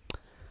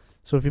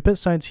 So if you put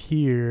signs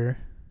here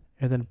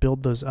and then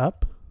build those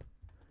up,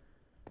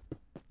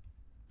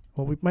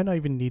 well, we might not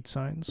even need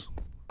signs.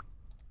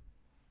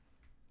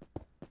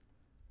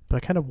 But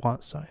I kind of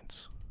want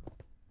signs.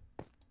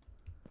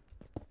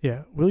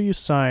 Yeah, we'll use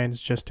signs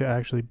just to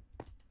actually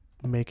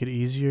make it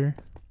easier.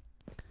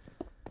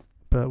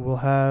 But we'll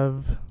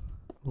have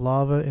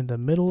lava in the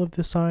middle of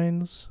the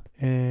signs,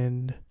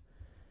 and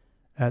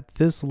at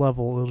this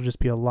level, it'll just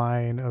be a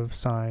line of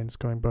signs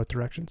going both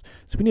directions.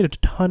 So we need a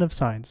ton of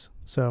signs.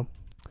 So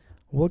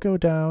we'll go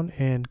down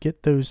and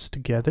get those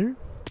together.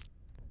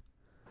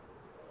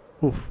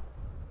 Oof.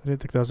 I didn't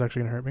think that was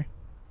actually going to hurt me.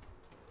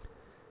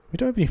 We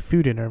don't have any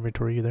food in our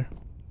inventory either.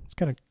 It's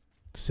kind of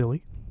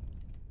silly.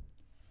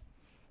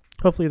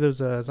 Hopefully those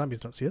zombies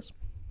don't see us.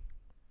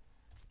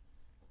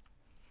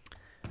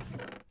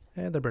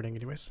 And they're burning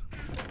anyways.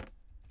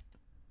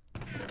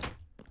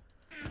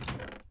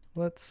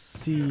 Let's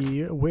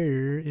see,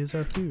 where is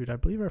our food? I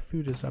believe our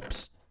food is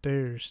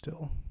upstairs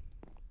still.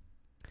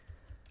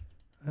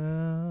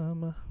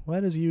 Why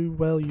does you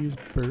well use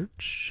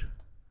birch?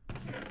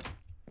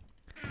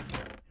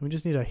 We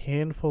just need a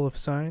handful of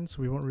signs,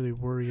 so we won't really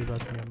worry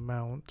about the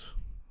amount.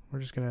 We're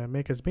just gonna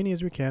make as many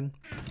as we can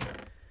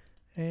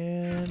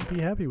and be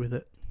happy with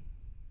it.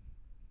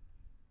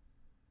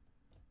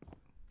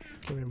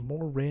 Okay,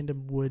 more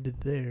random wood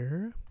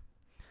there.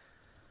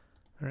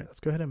 Alright, let's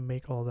go ahead and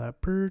make all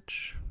that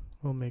birch.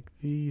 We'll make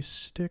these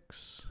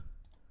sticks.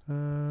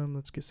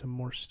 Let's get some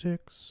more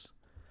sticks.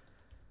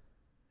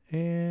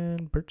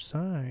 And birch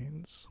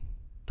signs.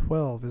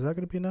 12. Is that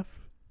going to be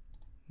enough?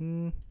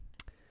 I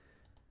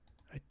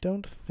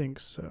don't think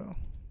so.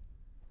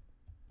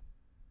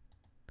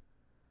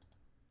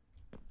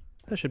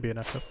 That should be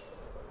enough though.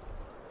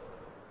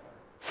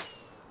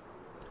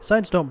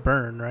 Signs don't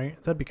burn, right?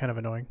 That'd be kind of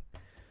annoying.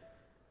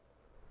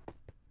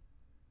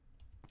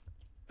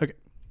 Okay.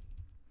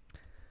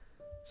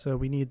 So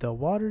we need the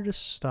water to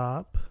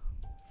stop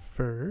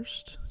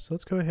first. So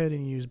let's go ahead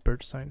and use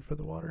birch sign for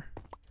the water.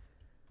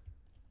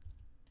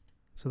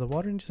 So the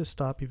water needs to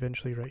stop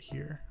eventually right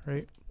here,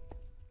 right?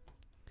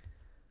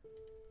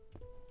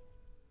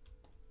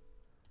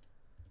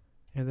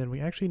 And then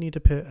we actually need to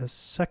put a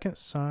second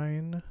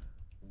sign.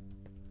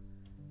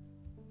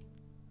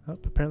 Oh,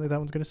 apparently that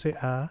one's going to say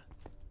ah.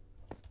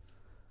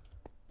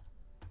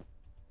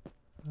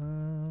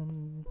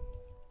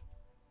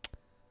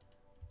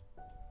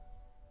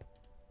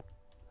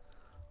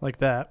 Like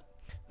that.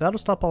 That'll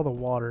stop all the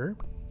water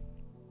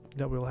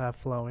that we'll have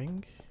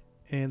flowing.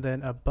 And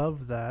then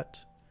above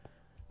that,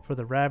 for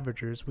the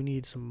Ravagers, we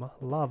need some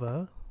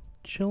lava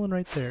chilling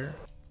right there.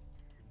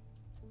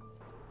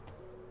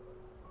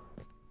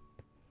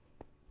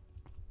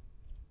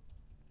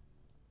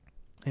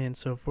 And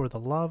so for the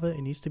lava,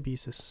 it needs to be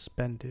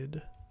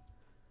suspended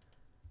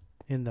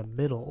in the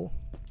middle.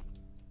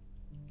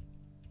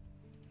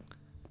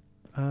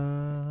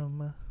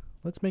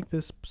 Let's make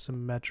this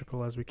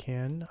symmetrical as we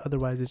can.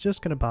 Otherwise, it's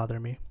just going to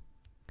bother me.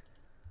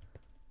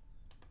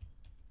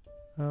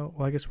 Oh,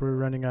 well, I guess we're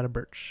running out of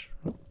birch.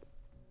 Oh.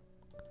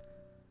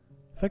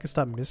 If I could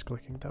stop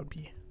misclicking, that would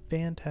be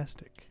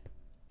fantastic.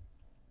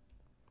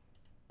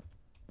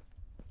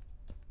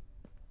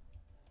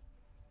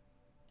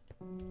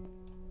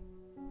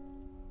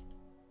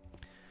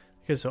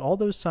 Okay, so all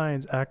those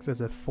signs act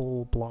as a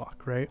full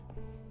block, right?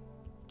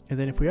 And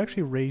then if we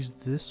actually raise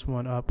this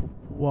one up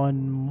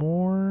one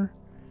more,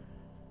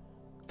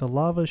 the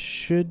lava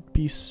should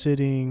be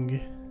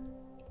sitting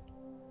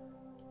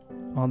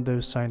on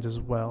those signs as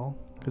well,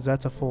 because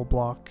that's a full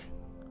block.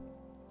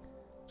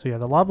 So yeah,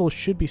 the lava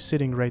should be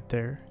sitting right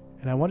there.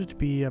 And I want it to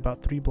be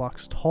about 3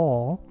 blocks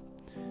tall.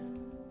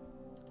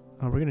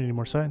 Oh, we're gonna need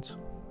more signs.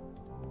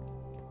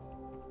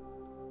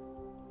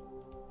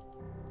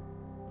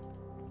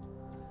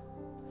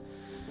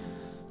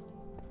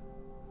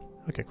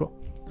 Okay, cool.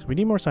 So we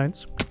need more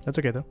signs. That's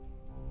okay though.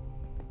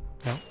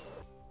 No.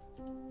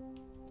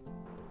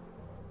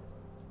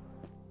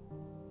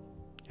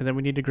 And then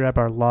we need to grab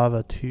our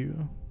lava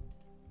too.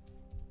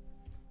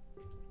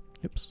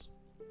 Oops.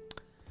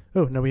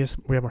 Oh, no, we have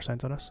more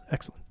signs on us.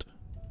 Excellent.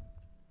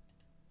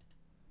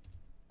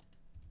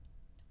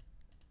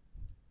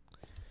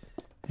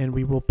 And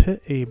we will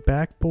put a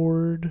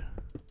backboard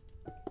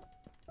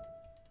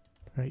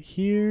right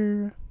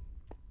here.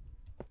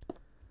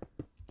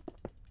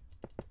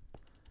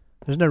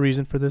 There's no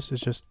reason for this.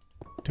 It's just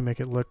to make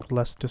it look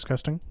less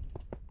disgusting.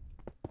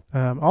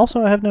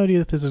 Also, I have no idea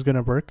if this is going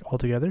to work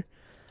altogether.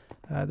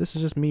 This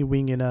is just me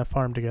winging a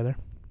farm together.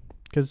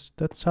 Because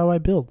that's how I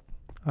build.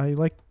 I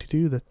like to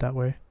do that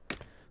way.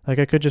 Like,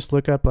 I could just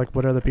look up like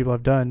what other people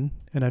have done,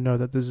 and I know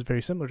that this is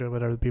very similar to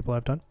what other people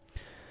have done.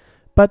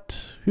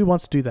 But who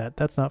wants to do that?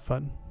 That's not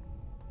fun.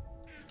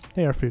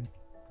 Hey, our food.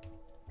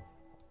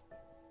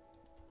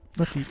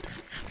 Let's eat.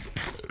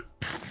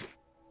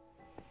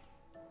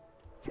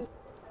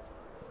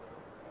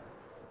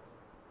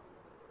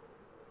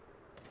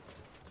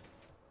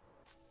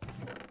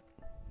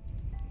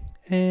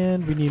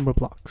 And we need more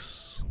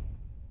blocks.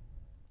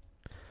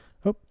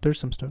 Oh, there's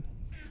some stone.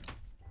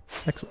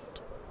 Excellent.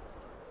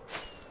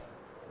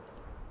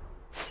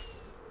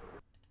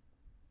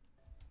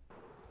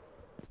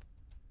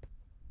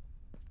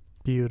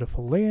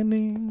 Beautiful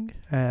landing,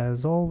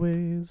 as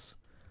always.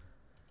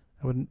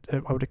 I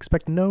would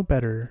expect no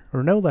better,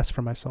 or no less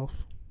from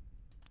myself.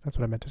 That's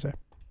what I meant to say.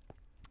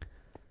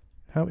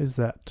 How is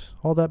that?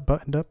 All that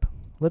buttoned up?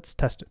 Let's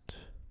test it.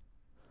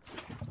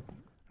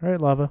 Alright,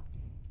 lava.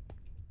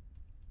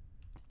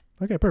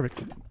 Okay,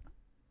 perfect.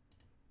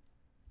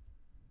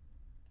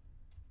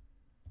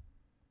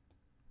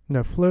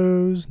 No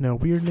flows, no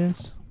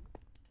weirdness.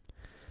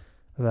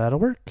 That'll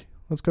work.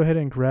 Let's go ahead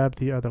and grab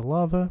the other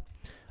lava.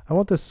 I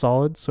want this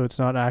solid so it's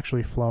not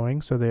actually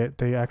flowing, so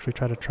they actually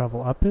try to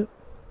travel up it.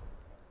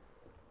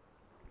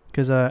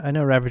 Because I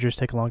know Ravagers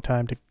take a long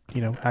time to,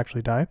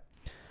 actually die.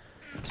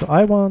 So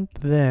I want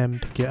them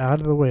to get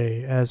out of the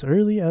way as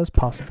early as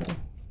possible.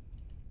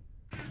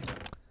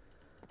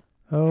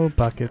 Oh,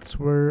 buckets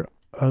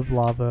of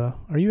lava.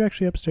 Are you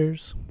actually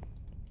upstairs?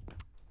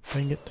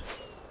 Dang it.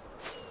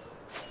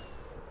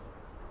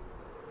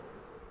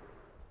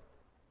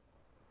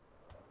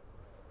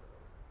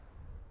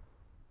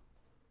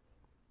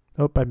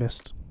 Oh, I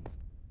missed.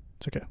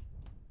 It's okay.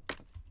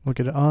 We'll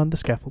get it on the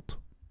scaffold.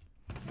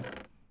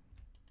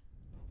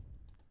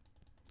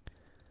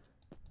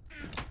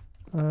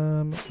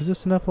 Is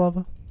this enough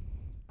lava?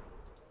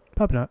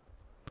 Probably not.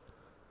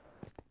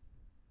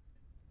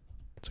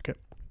 It's okay.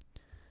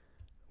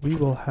 We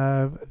will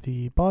have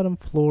the bottom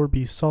floor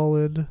be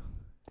solid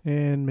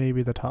and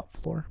maybe the top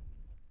floor.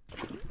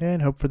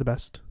 And hope for the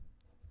best.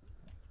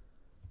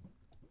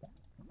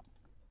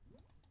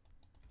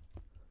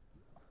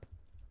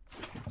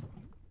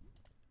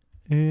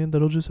 And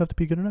that'll just have to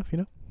be good enough,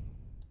 And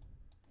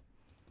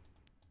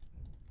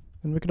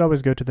we could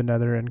always go to the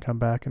nether and come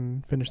back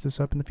and finish this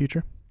up in the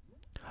future.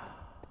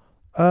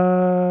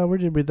 Where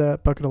did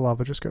that bucket of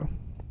lava just go?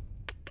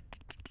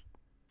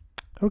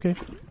 Okay.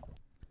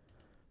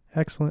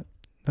 Excellent.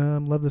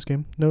 Love this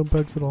game. No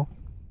bugs at all.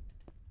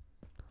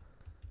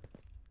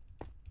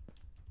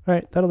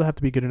 Alright, that'll have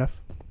to be good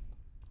enough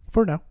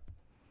for now.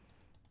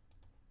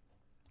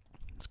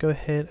 Let's go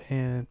ahead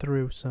and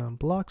throw some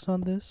blocks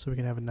on this so we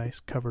can have a nice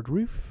covered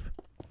roof.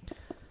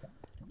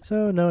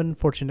 So no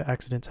unfortunate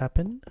accidents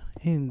happen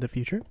in the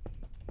future.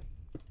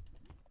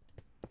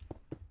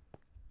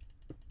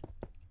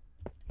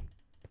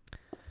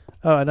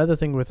 Oh, another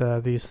thing with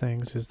these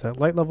things is that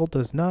light level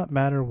does not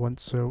matter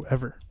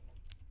whatsoever.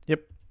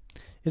 Yep.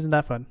 Isn't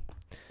that fun?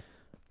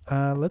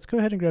 Let's go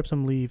ahead and grab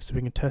some leaves so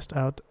we can test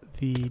out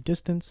the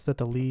distance that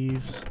the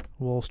leaves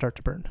will start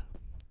to burn.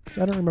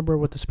 So I don't remember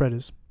what the spread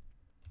is.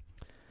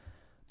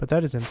 But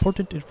that is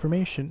important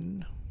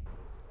information.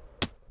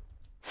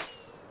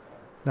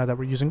 Now that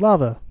we're using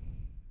lava.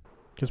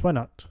 Because why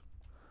not?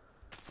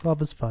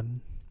 Lava's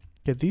fun.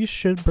 Yeah, these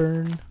should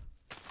burn.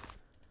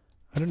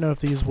 I don't know if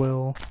these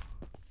will.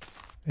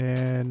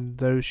 And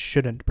those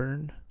shouldn't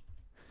burn.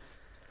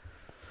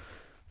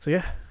 So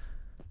yeah.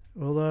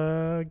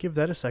 We'll give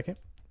that a second.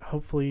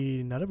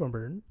 Hopefully none of them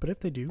burn. But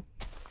if they do.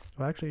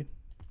 Well, actually.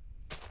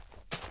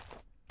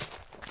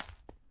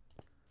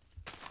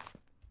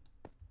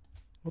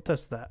 We'll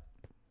test that.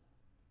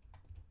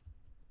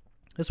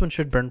 This one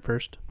should burn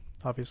first,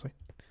 obviously.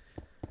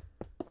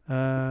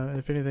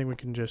 If anything, we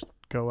can just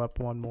go up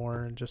one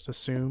more and just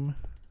assume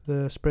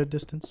the spread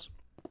distance.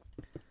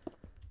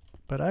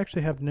 But I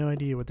actually have no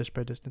idea what the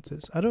spread distance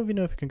is. I don't even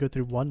know if it can go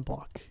through one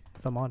block,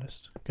 if I'm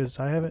honest. Because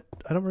I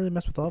don't really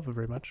mess with lava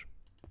very much.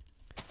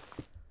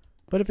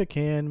 But if it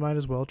can, might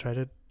as well try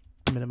to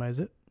minimize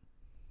it.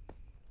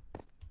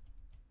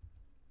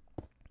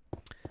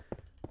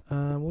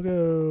 We'll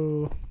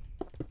go...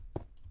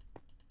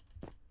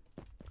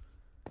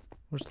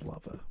 Where's the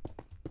lava?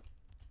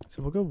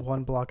 So we'll go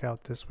one block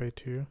out this way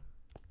too.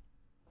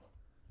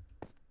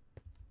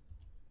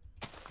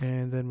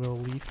 And then we'll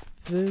leaf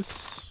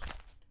this.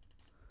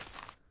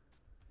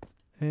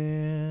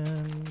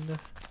 And...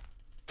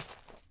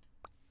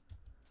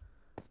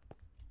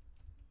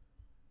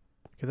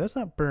 Okay, that's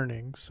not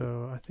burning,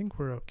 so I think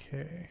we're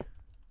okay.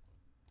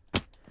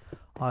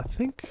 I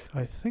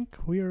think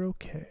we are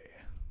okay.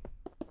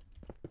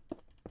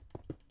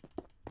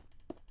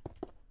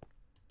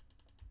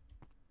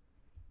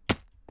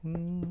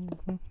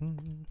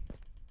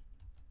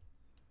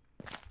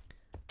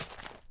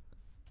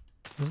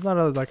 There's not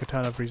like a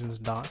ton of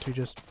reasons not to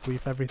just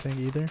leaf everything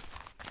either.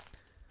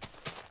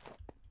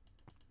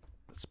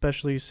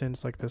 Especially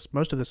since like this,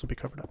 most of this will be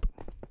covered up.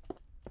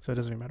 So it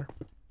doesn't even matter.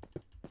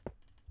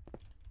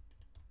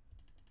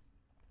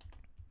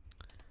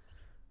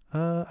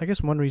 I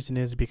guess one reason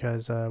is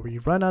because we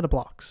run out of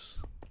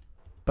blocks.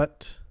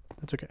 But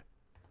that's okay.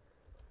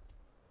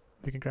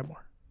 We can grab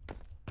more.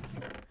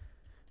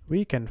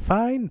 We can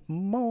find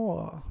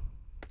more.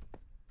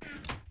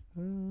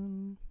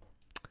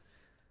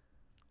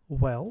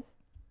 Well,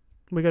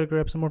 we gotta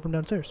grab some more from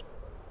downstairs.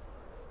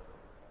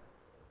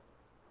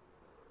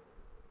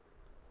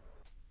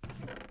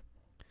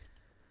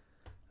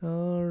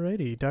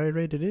 Alrighty,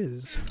 diorite it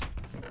is.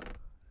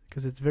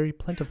 Because it's very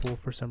plentiful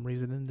for some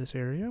reason in this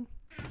area.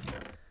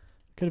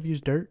 Could have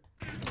used dirt.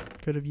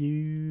 Could have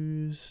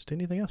used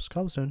anything else.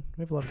 Cobblestone.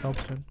 We have a lot of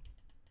cobblestone.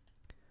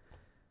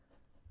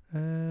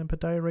 But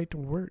diorite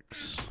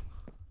works.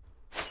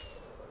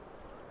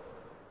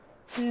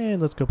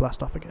 And let's go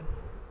blast off again.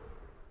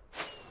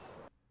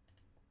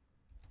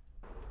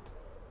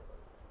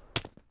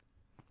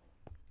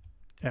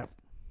 Yeah.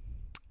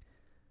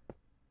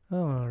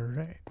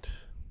 Alright.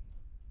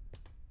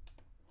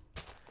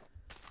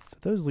 So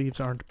those leaves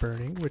aren't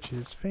burning, which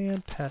is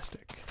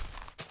fantastic.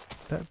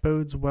 That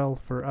bodes well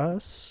for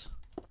us.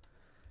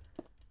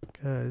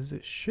 Because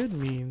it should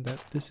mean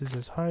that this is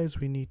as high as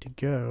we need to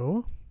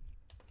go.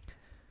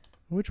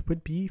 Which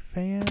would be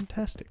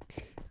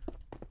fantastic.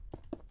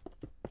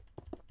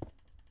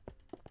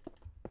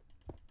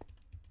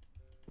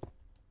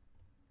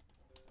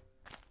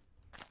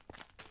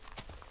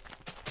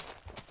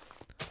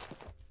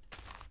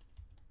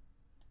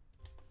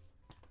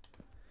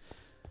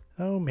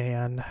 Oh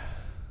man.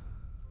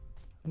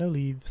 No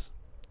leaves.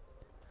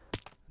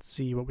 Let's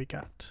see what we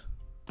got.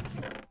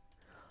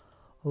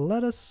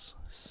 Let us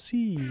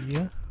see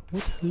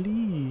what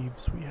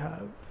leaves we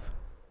have.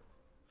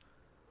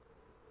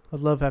 I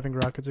love having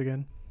rockets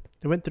again.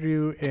 I went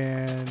through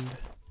and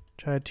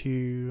tried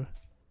to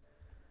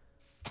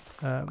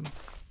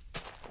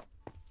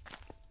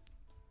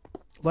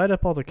light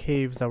up all the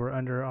caves that were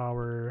under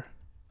our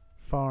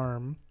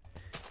farm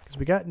because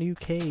we got new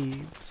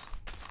caves.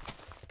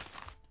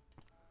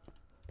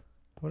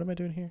 What am I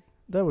doing here?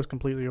 That was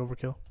completely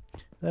overkill.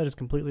 That is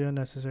completely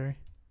unnecessary.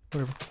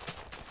 Whatever.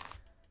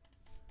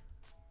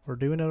 We're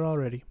doing it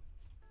already.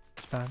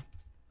 It's fine.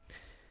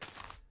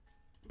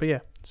 But yeah,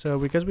 so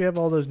because we have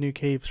all those new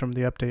caves from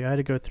the update, I had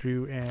to go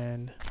through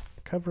and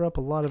cover up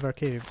a lot of our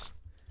caves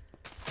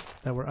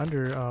that were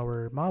under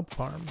our mob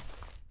farm.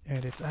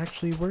 And it's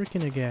actually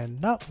working again.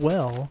 Not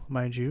well,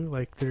 mind you.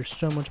 Like, there's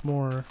so much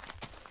more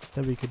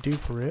that we could do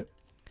for it.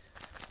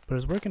 But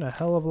it's working a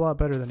hell of a lot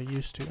better than it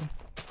used to.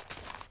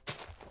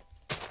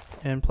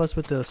 And plus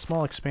with the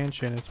small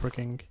expansion, it's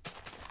working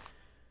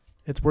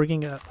it's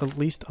working at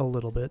least a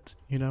little bit,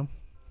 you know?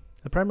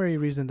 The primary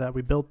reason that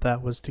we built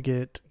that was to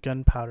get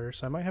gunpowder,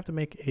 so I might have to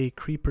make a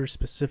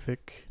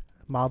creeper-specific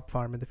mob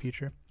farm in the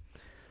future.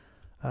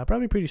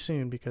 Probably pretty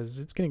soon, because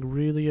it's getting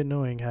really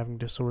annoying having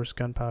to source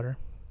gunpowder.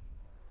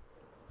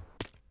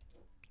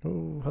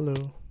 Oh,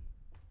 hello.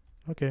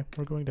 Okay,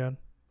 we're going down.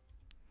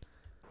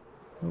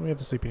 Well, we have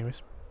to sleep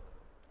anyways.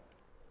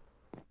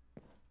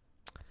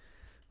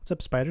 What's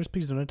up, spiders?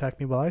 Please don't attack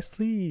me while I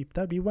sleep.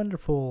 That'd be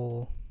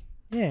wonderful.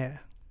 Yeah.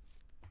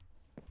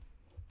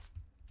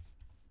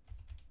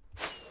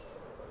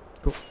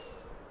 Cool.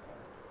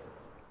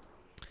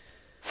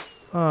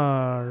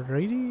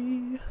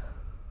 Alrighty.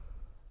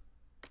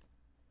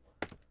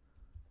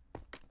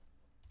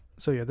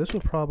 So yeah, this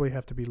will probably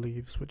have to be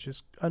leaves, which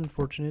is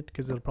unfortunate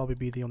because it'll probably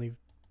be the only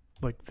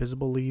like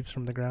visible leaves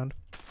from the ground.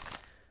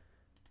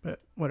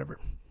 But whatever.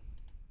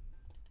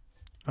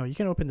 Oh, you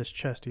can't open this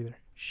chest either.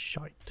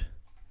 Shite.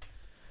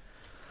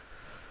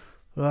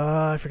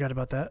 I forgot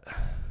about that.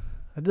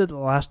 I did it the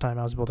last time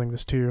I was building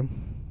this too.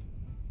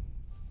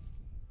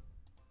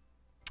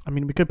 I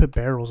mean, we could put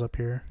barrels up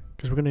here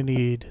because we're gonna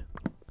need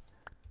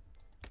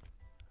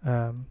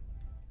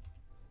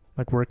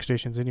like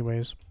workstations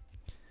anyways.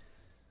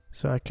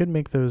 So I could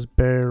make those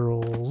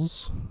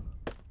barrels.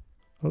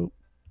 Oh,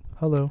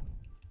 hello.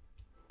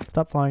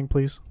 Stop flying,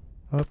 please.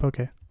 Oh,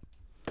 okay.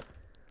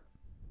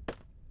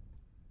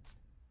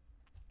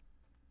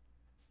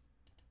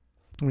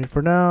 I mean,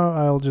 for now,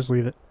 I'll just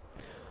leave it.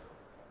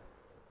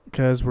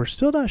 Because we're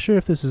still not sure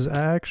if this is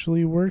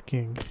actually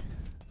working.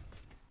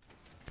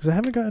 Because I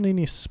haven't gotten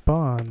any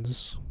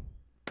spawns.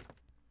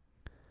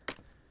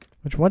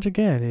 Which, once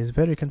again, is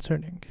very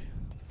concerning.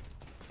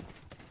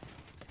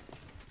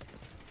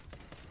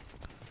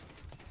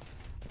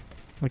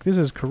 Like, this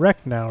is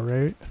correct now,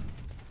 right?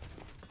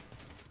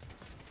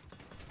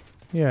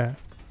 Yeah.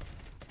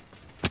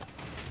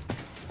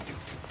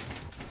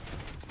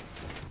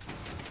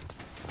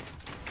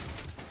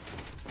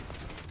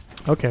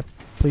 Okay,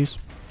 please.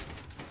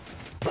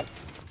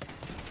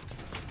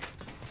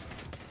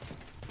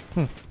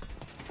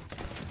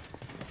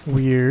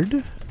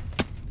 Weird.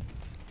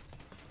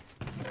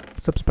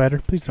 What's up, spider?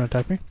 Please don't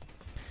attack me.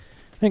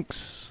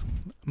 Thanks,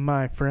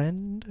 my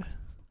friend.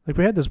 Like,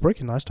 we had this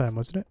working last time,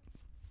 wasn't it?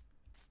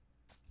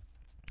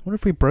 What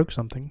if we broke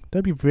something?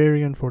 That'd be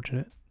very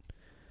unfortunate.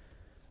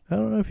 I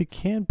don't know if you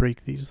can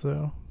break these,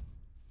 though.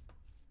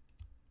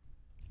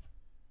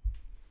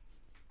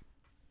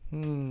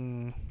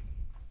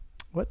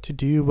 What to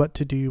do, what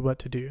to do, what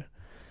to do.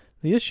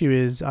 The issue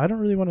is, I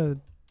don't really want to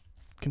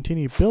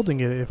continue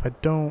building it if I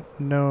don't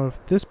know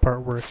if this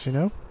part works, you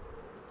know?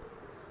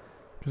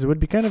 Because it would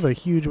be kind of a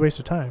huge waste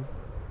of time.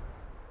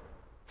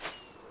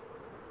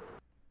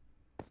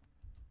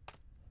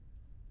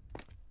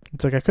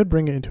 It's like I could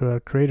bring it into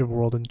a creative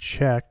world and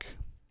check.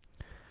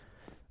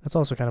 That's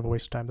also kind of a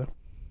waste of time, though.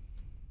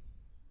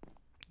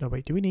 No,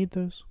 wait, do we need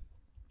those?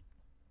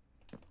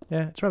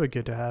 Yeah, it's probably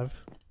good to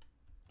have.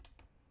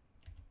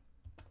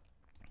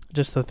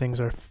 Just so things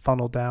are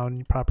funneled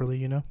down properly,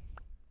 you know?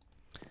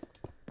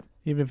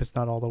 Even if it's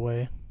not all the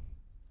way.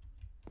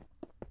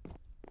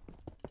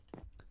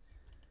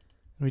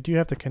 We do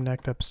have to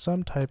connect up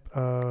some type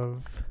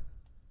of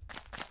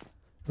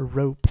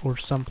rope or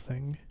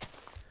something.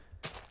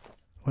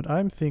 What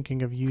I'm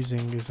thinking of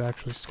using is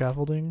actually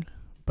scaffolding,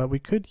 but we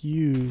could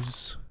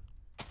use,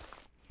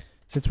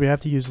 since we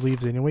have to use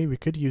leaves anyway, we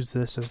could use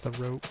this as the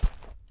rope.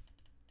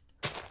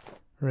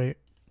 Right?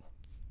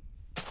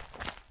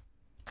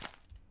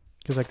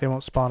 Because like they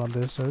won't spawn on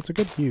this, so it's a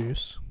good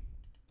use.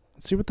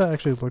 Let's see what that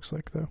actually looks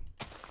like though.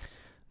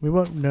 We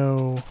won't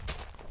know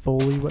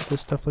fully what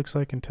this stuff looks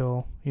like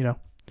until, you know,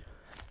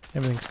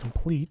 everything's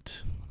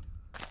complete.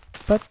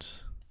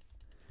 But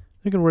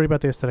we can worry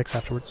about the aesthetics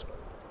afterwards.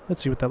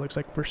 Let's see what that looks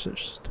like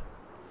first.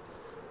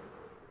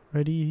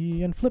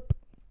 Ready and flip.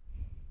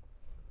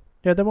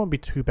 Yeah, that won't be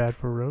too bad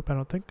for a rope, I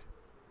don't think.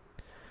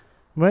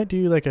 We might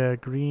do like a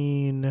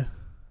green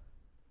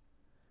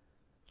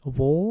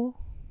wool.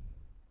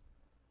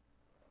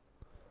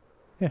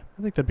 Yeah,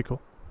 I think that'd be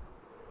cool.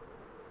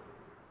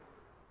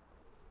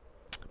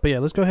 But yeah,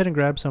 let's go ahead and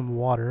grab some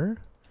water.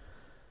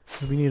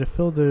 We need to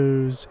fill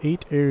those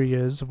 8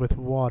 areas with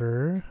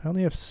water. I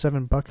only have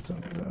 7 buckets on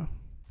me though.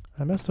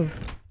 I must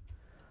have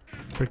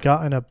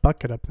forgotten a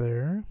bucket up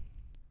there.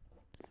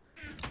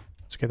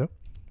 It's okay though.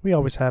 We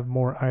always have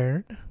more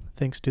iron,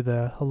 thanks to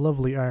the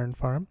lovely iron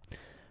farm.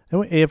 I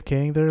went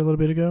AFKing there a little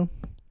bit ago,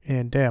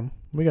 and damn,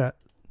 we got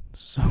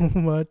so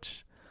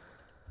much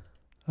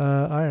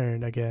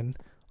iron again.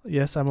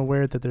 Yes, I'm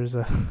aware that there's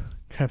a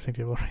crafting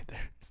table right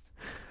there.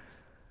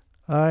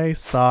 I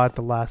saw it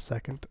the last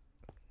second.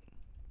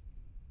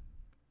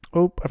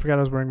 Oh, I forgot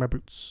I was wearing my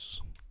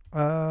boots.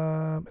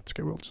 It's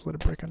okay, we'll just let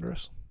it break under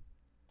us.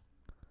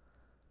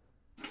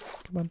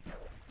 Come on.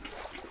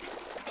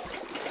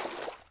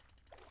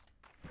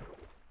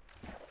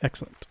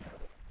 Excellent.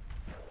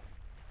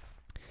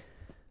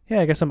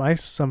 Yeah, I got some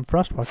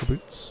frostwalker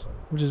boots,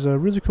 which is a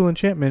really cool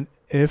enchantment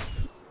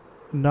if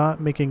not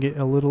making it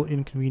a little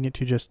inconvenient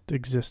to just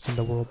exist in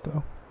the world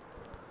though.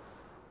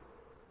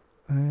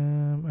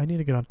 I need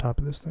to get on top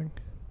of this thing.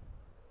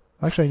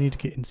 Actually, I need to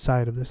get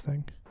inside of this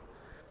thing.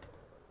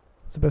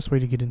 It's the best way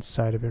to get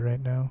inside of it right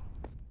now.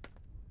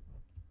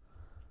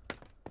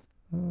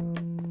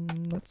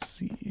 Let's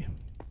see.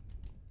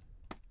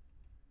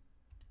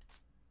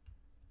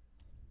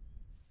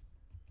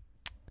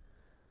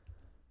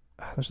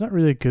 There's not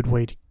really a good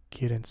way to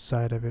get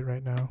inside of it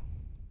right now.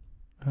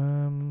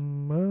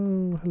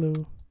 Oh,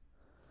 hello.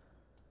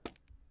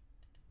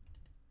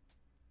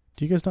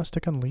 Do you guys not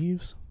stick on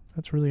leaves?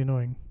 That's really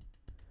annoying.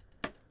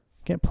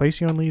 Can't place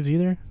you on leaves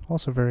either?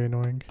 Also very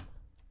annoying.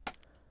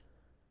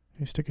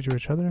 You stick it to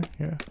each other?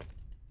 Yeah.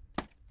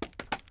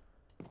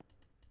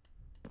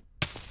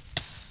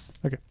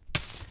 Okay.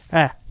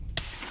 Ah!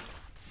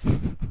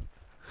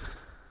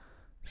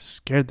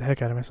 Scared the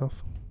heck out of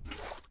myself.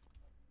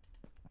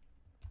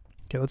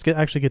 Okay, let's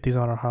actually get these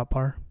on our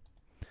hotbar.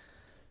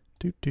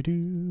 Do do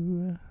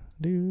do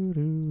do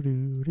do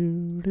do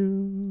do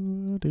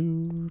do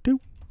do do.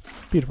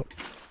 Beautiful.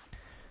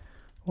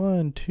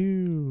 1,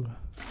 2,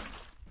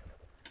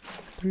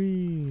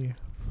 3,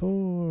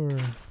 4,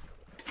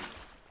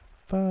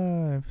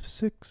 5,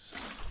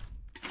 6,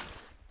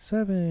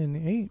 7,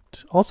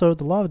 8. Also,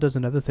 the lava does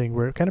another thing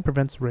where it kind of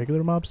prevents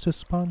regular mobs to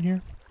spawn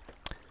here,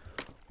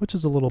 which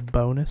is a little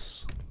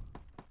bonus.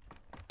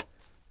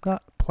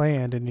 Not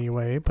planned in any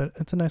way, but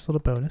it's a nice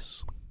little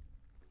bonus.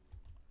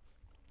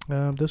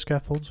 Those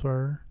scaffolds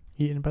are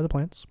eaten by the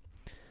plants.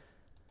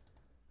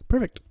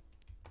 Perfect.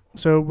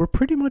 So we're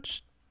pretty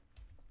much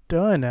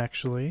done,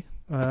 actually.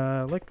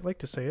 Like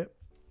to say it.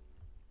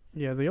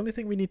 Yeah, the only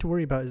thing we need to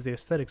worry about is the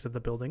aesthetics of the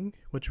building,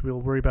 which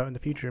we'll worry about in the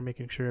future,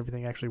 making sure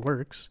everything actually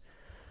works.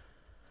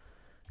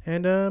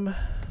 And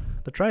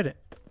the trident.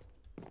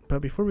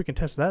 But before we can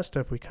test that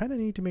stuff, we kind of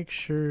need to make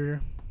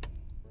sure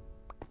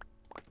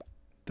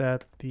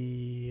that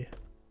the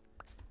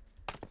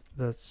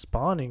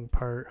spawning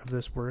part of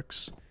this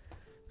works.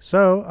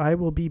 So I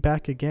will be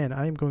back again.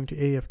 I'm going to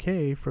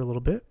AFK for a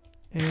little bit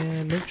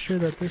and make sure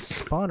that this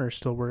spawner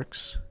still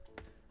works.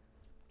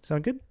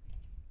 Sound good?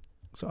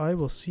 So I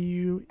will see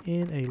you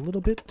in a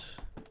little bit.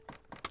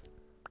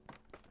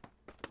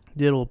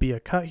 It'll be a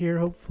cut here,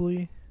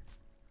 hopefully.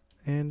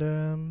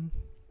 And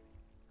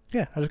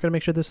yeah, I just gotta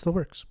make sure this still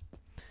works.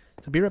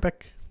 So be right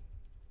back,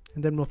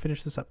 and then we'll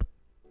finish this up.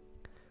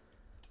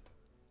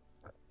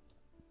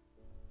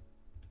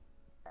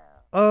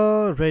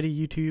 Alrighty,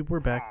 YouTube, we're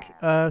back.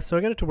 So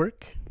I got it to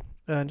work.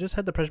 Just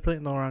had the pressure plate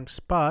in the wrong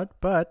spot,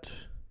 but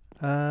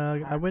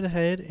I went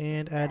ahead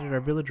and added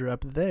our villager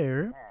up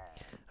there.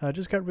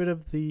 Just got rid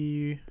of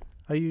the...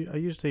 I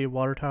used a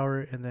water tower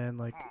and then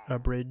like a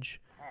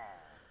bridge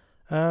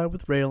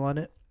with rail on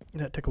it.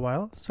 That took a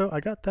while, so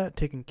I got that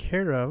taken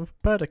care of,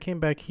 but I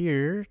came back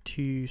here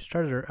to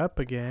start her up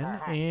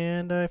again,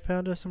 and I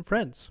found us some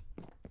friends.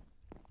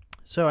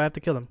 So I have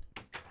to kill them.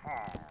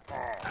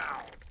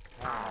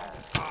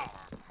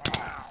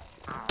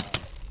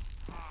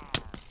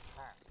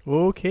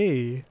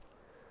 Okay.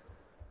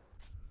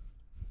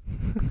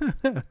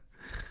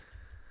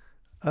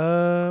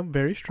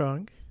 Very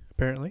strong,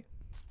 apparently.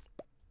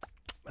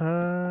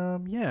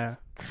 Yeah.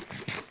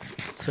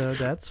 So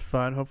that's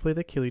fun. Hopefully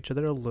they kill each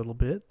other a little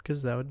bit,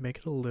 because that would make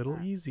it a little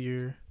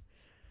easier.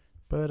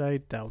 But I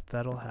doubt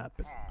that'll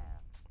happen.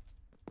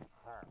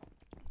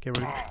 Okay, we're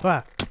gonna...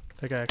 Ah!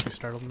 That guy actually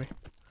startled me.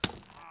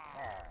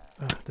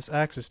 This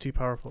axe is too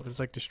powerful. It's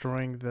like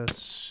destroying the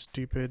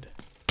stupid...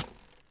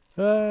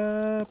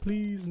 Ah,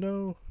 please,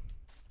 no.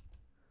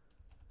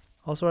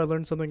 Also, I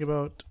learned something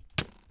about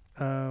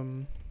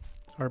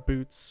our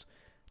boots.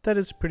 That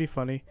is pretty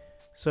funny.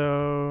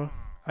 So...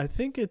 I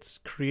think it's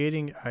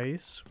creating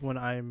ice when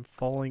I'm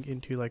falling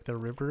into like the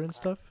river and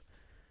stuff.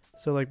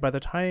 So like by the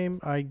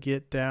time I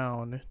get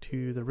down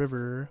to the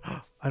river,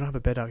 I don't have a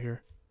bed out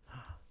here.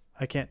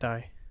 I can't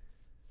die.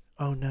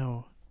 Oh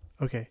no.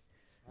 Okay.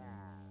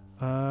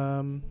 I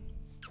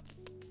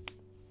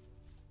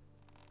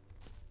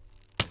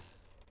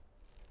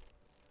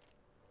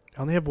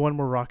only have one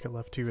more rocket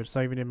left too. It's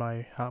not even in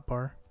my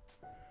hotbar,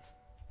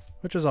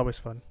 which is always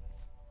fun.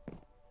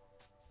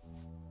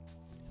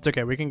 It's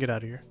okay. We can get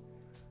out of here.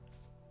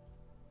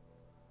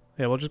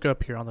 Yeah, we'll just go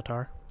up here on the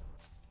tower.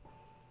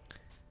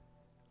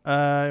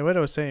 What I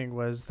was saying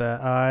was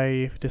that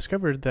I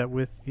discovered that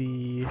with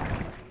the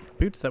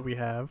boots that we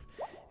have,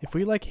 if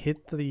we like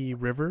hit the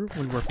river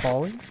when we're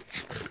falling,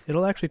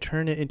 it'll actually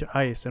turn it into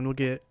ice, and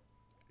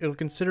it'll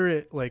consider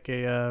it like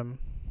a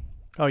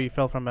oh, you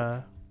fell from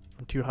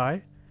too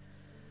high.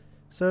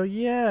 So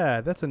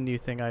yeah, that's a new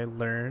thing I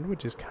learned,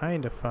 which is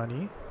kind of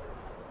funny.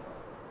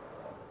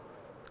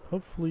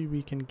 Hopefully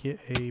we can get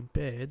a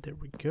bed. There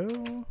we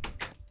go.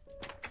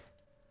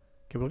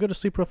 Okay, we'll go to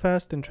sleep real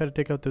fast and try to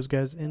take out those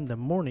guys in the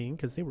morning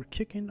because they were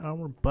kicking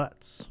our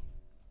butts.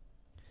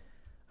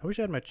 I wish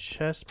I had my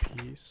chest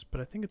piece,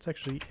 but I think it's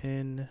actually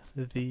in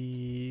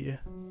the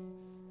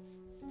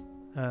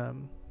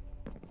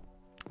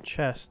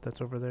chest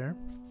that's over there.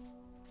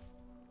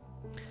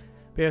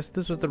 But yes,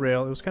 this was the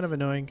rail. It was kind of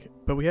annoying,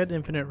 but we had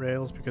infinite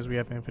rails because we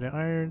have infinite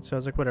iron, so I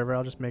was like, whatever,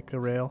 I'll just make the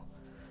rail.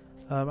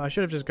 I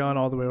should have just gone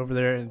all the way over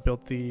there and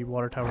built the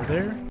water tower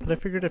there, but I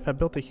figured if I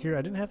built it here,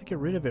 I didn't have to get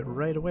rid of it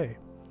right away,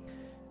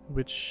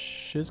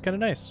 which is kind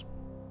of nice.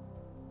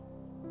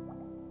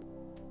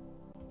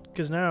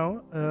 Because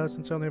now,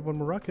 since I only have one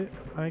more rocket,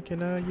 I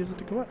can use it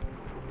to go up.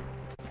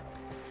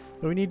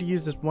 But we need to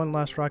use this one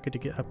last rocket to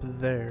get up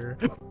there,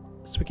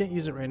 so we can't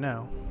use it right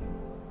now.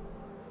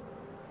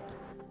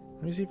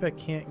 Let me see if I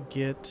can't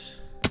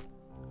get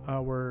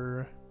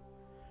our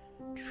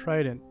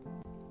trident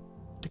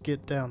to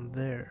get down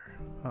there.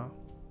 Huh.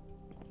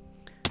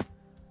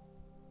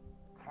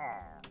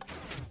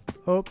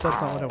 Oh,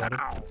 that's not what I wanted.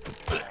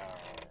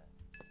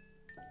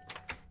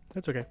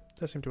 That's okay.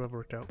 That seemed to have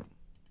worked out.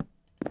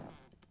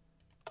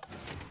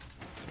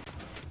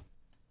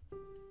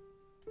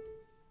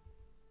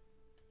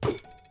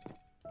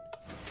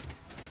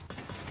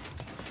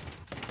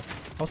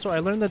 Also, I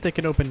learned that they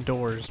can open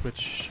doors,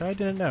 which I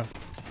didn't know.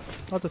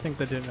 Lots of things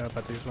I didn't know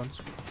about these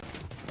ones.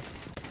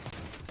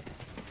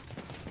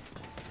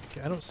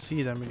 Okay, I don't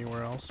see them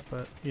anywhere else,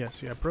 but yeah,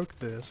 see, I broke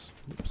this.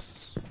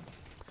 Oops.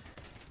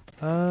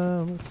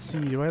 Let's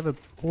see, do I have a...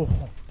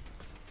 Oh!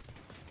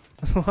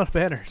 That's a lot of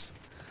banners.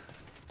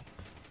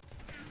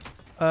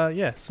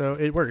 Yeah, so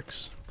it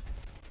works.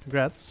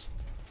 Congrats.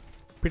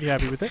 Pretty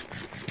happy with it.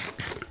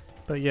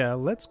 But yeah,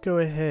 let's go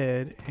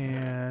ahead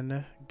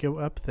and go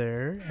up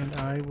there, and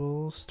I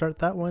will start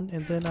that one,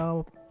 and then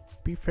I'll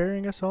be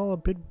faring us all a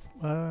bit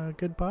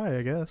goodbye,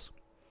 I guess.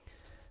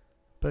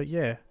 But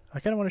yeah,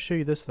 I kind of want to show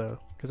you this though,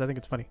 because I think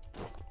it's funny.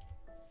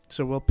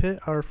 So we'll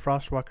put our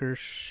Frostwalker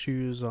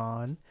shoes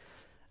on.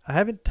 I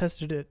haven't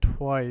tested it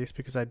twice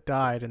because I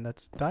died, and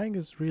dying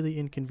is really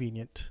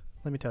inconvenient,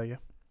 let me tell you.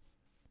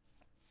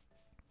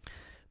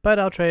 But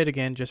I'll try it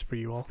again just for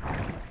you all.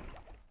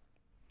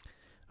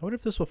 I wonder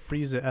if this will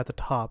freeze it at the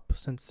top,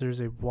 since there's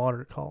a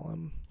water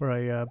column, or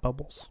a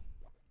bubbles.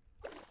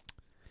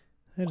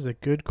 That is a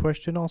good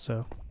question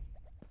also.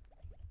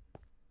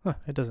 Huh,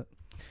 it doesn't.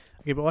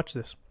 Okay, but watch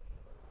this.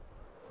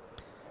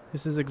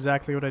 This is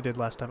exactly what I did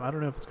last time. I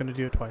don't know if it's going to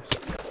do it twice.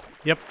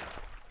 Yep.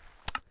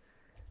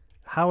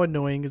 How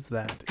annoying is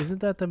that? Isn't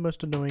that the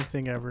most annoying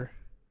thing ever?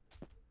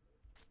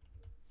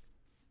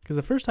 Because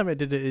the first time I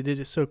did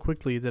it so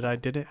quickly that I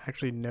didn't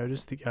actually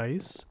notice the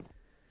ice.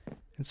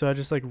 And so I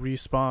just like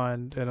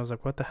respawned and I was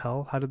like, what the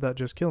hell? How did that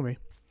just kill me?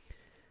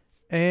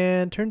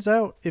 And turns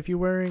out if you're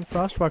wearing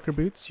Frostwalker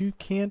boots, you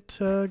can't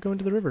go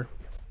into the river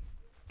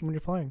when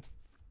you're flying.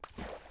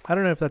 I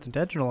don't know if that's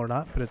intentional or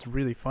not, but it's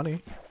really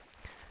funny.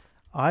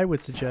 I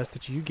would suggest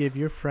that you give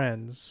your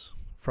friends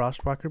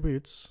Frostwalker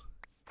boots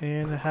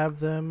and have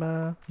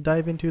them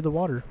dive into the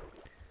water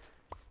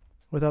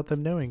without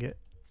them knowing it.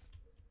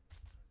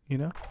 You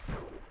know?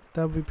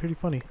 That would be pretty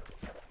funny.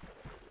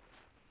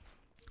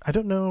 I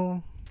don't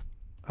know.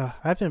 I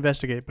have to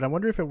investigate, but I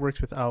wonder if it works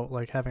without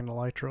like having the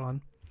Elytra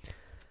on.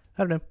 I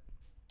don't know.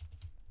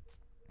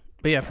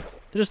 But yeah,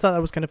 I just thought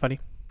that was kind of funny.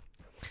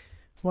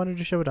 Wanted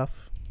to show it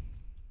off.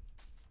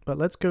 But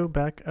let's go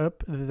back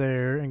up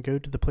there and go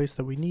to the place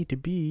that we need to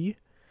be.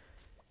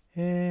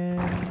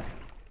 And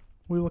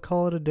we will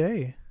call it a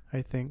day,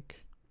 I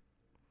think.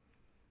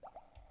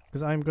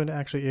 Because I'm going to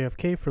actually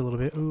AFK for a little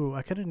bit. Ooh,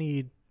 I kind of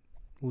need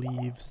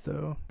leaves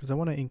though, because I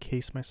want to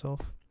encase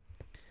myself.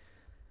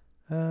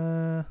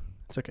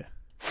 It's okay.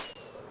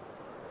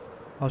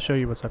 I'll show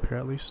you what's up here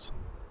at least.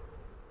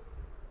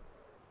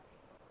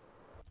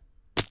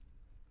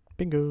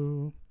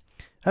 Bingo.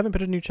 I haven't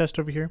put a new chest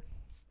over here.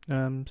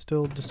 I'm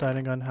still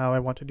deciding on how I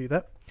want to do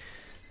that.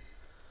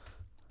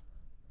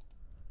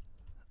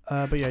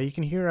 But yeah, you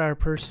can hear our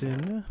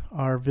person,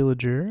 our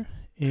villager,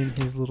 in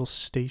his little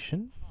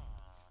station.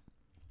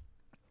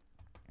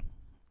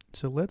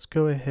 So let's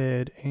go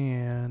ahead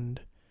and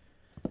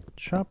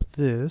chop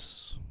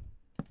this.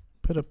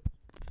 Put up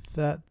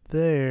that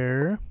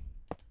there.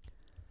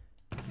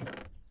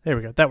 There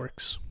we go, that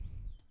works.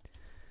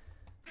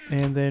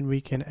 And then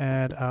we can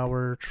add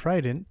our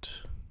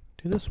trident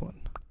to this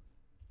one.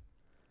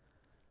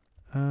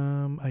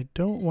 I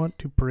don't want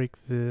to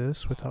break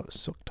this without a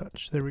silk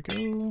touch. There we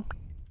go.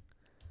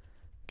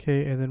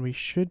 Okay, and then we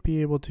should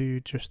be able to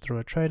just throw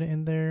a trident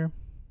in there.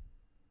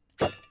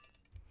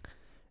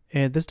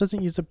 And this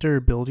doesn't use up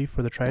durability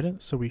for the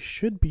trident, so we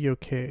should be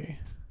okay.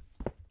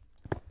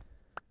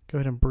 Go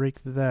ahead and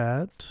break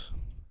that.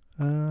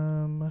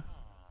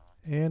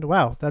 And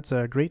wow, that's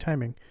a great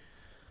timing.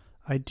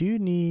 I do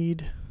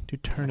need to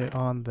turn it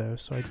on though,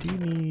 so I do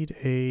need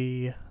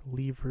a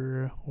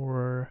lever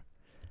or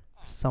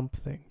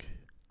something.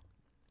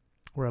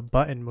 Or a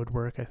button would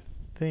work, I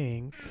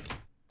think.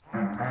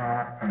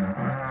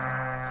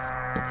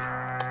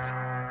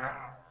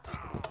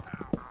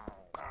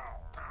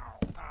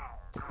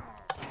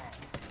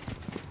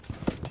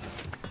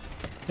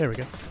 There we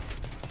go.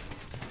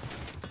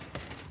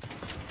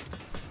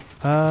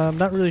 I'm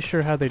not really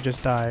sure how they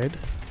just died.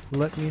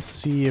 Let me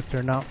see if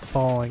they're not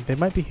falling. They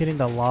might be hitting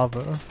the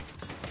lava.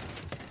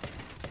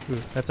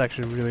 Ooh, that's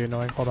actually really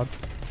annoying. Hold on.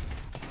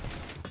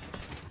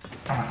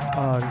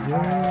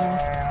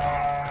 Yeah.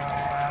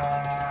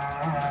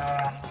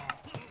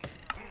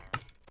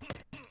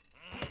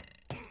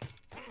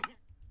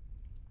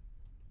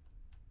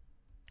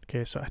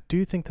 Okay, so I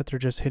do think that they're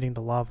just hitting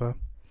the lava.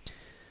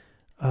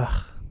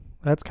 Ugh,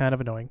 that's kind of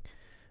annoying.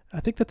 I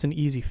think that's an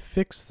easy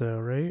fix though,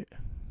 right?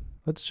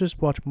 Let's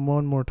just watch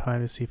one more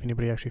time to see if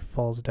anybody actually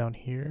falls down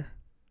here.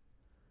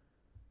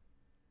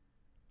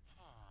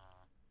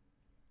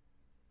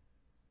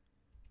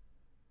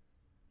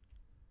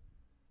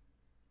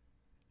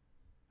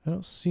 I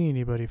don't see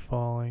anybody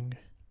falling.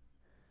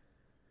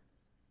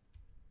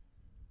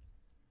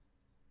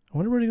 I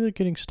wonder where they're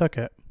getting stuck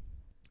at.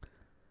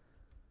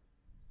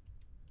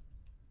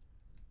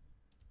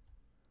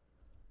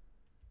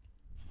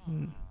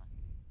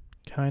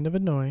 Kind of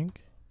annoying.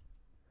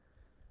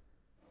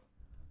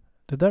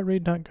 Did that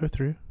raid not go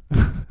through?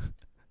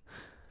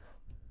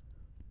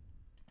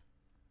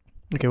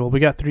 Okay, well we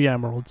got 3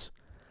 emeralds.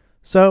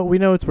 So we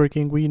know it's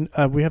working. We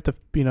have to,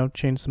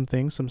 change some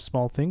things, some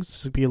small things.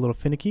 This would be a little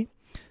finicky.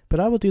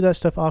 But I will do that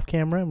stuff off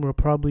camera, and we'll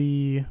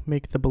probably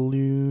make the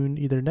balloon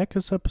either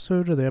next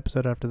episode or the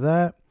episode after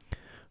that,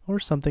 or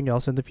something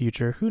else in the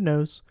future. Who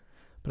knows?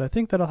 But I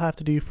think that'll have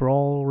to do for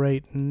all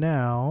right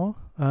now.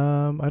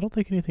 I don't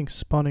think anything's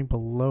spawning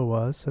below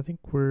us. I think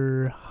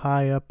we're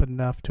high up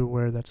enough to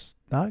where that's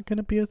not going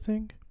to be a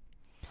thing.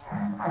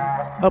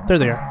 Oh, there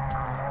they are.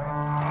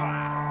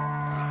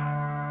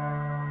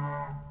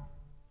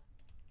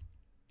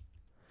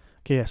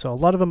 Okay, yeah, so a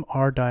lot of them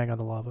are dying on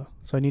the lava,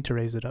 so I need to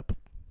raise it up,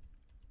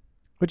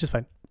 which is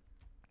fine.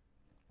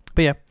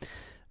 But yeah,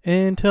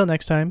 until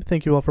next time,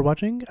 thank you all for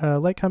watching.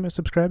 Like, comment,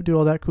 subscribe, do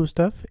all that cool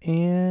stuff,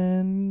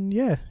 and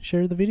yeah,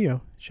 share the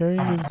video. Sharing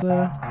is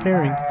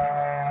caring.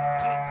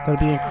 That'll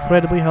be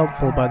incredibly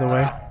helpful, by the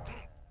way.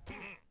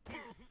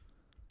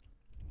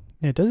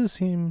 Yeah, it doesn't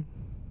seem...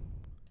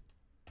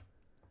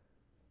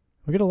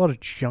 We get a lot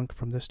of junk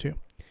from this too.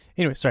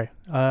 Anyway, sorry.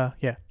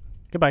 Yeah.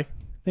 Goodbye.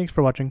 Thanks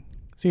for watching.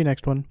 See you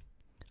next one.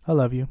 I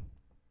love you.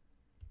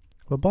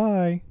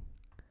 Bye-bye.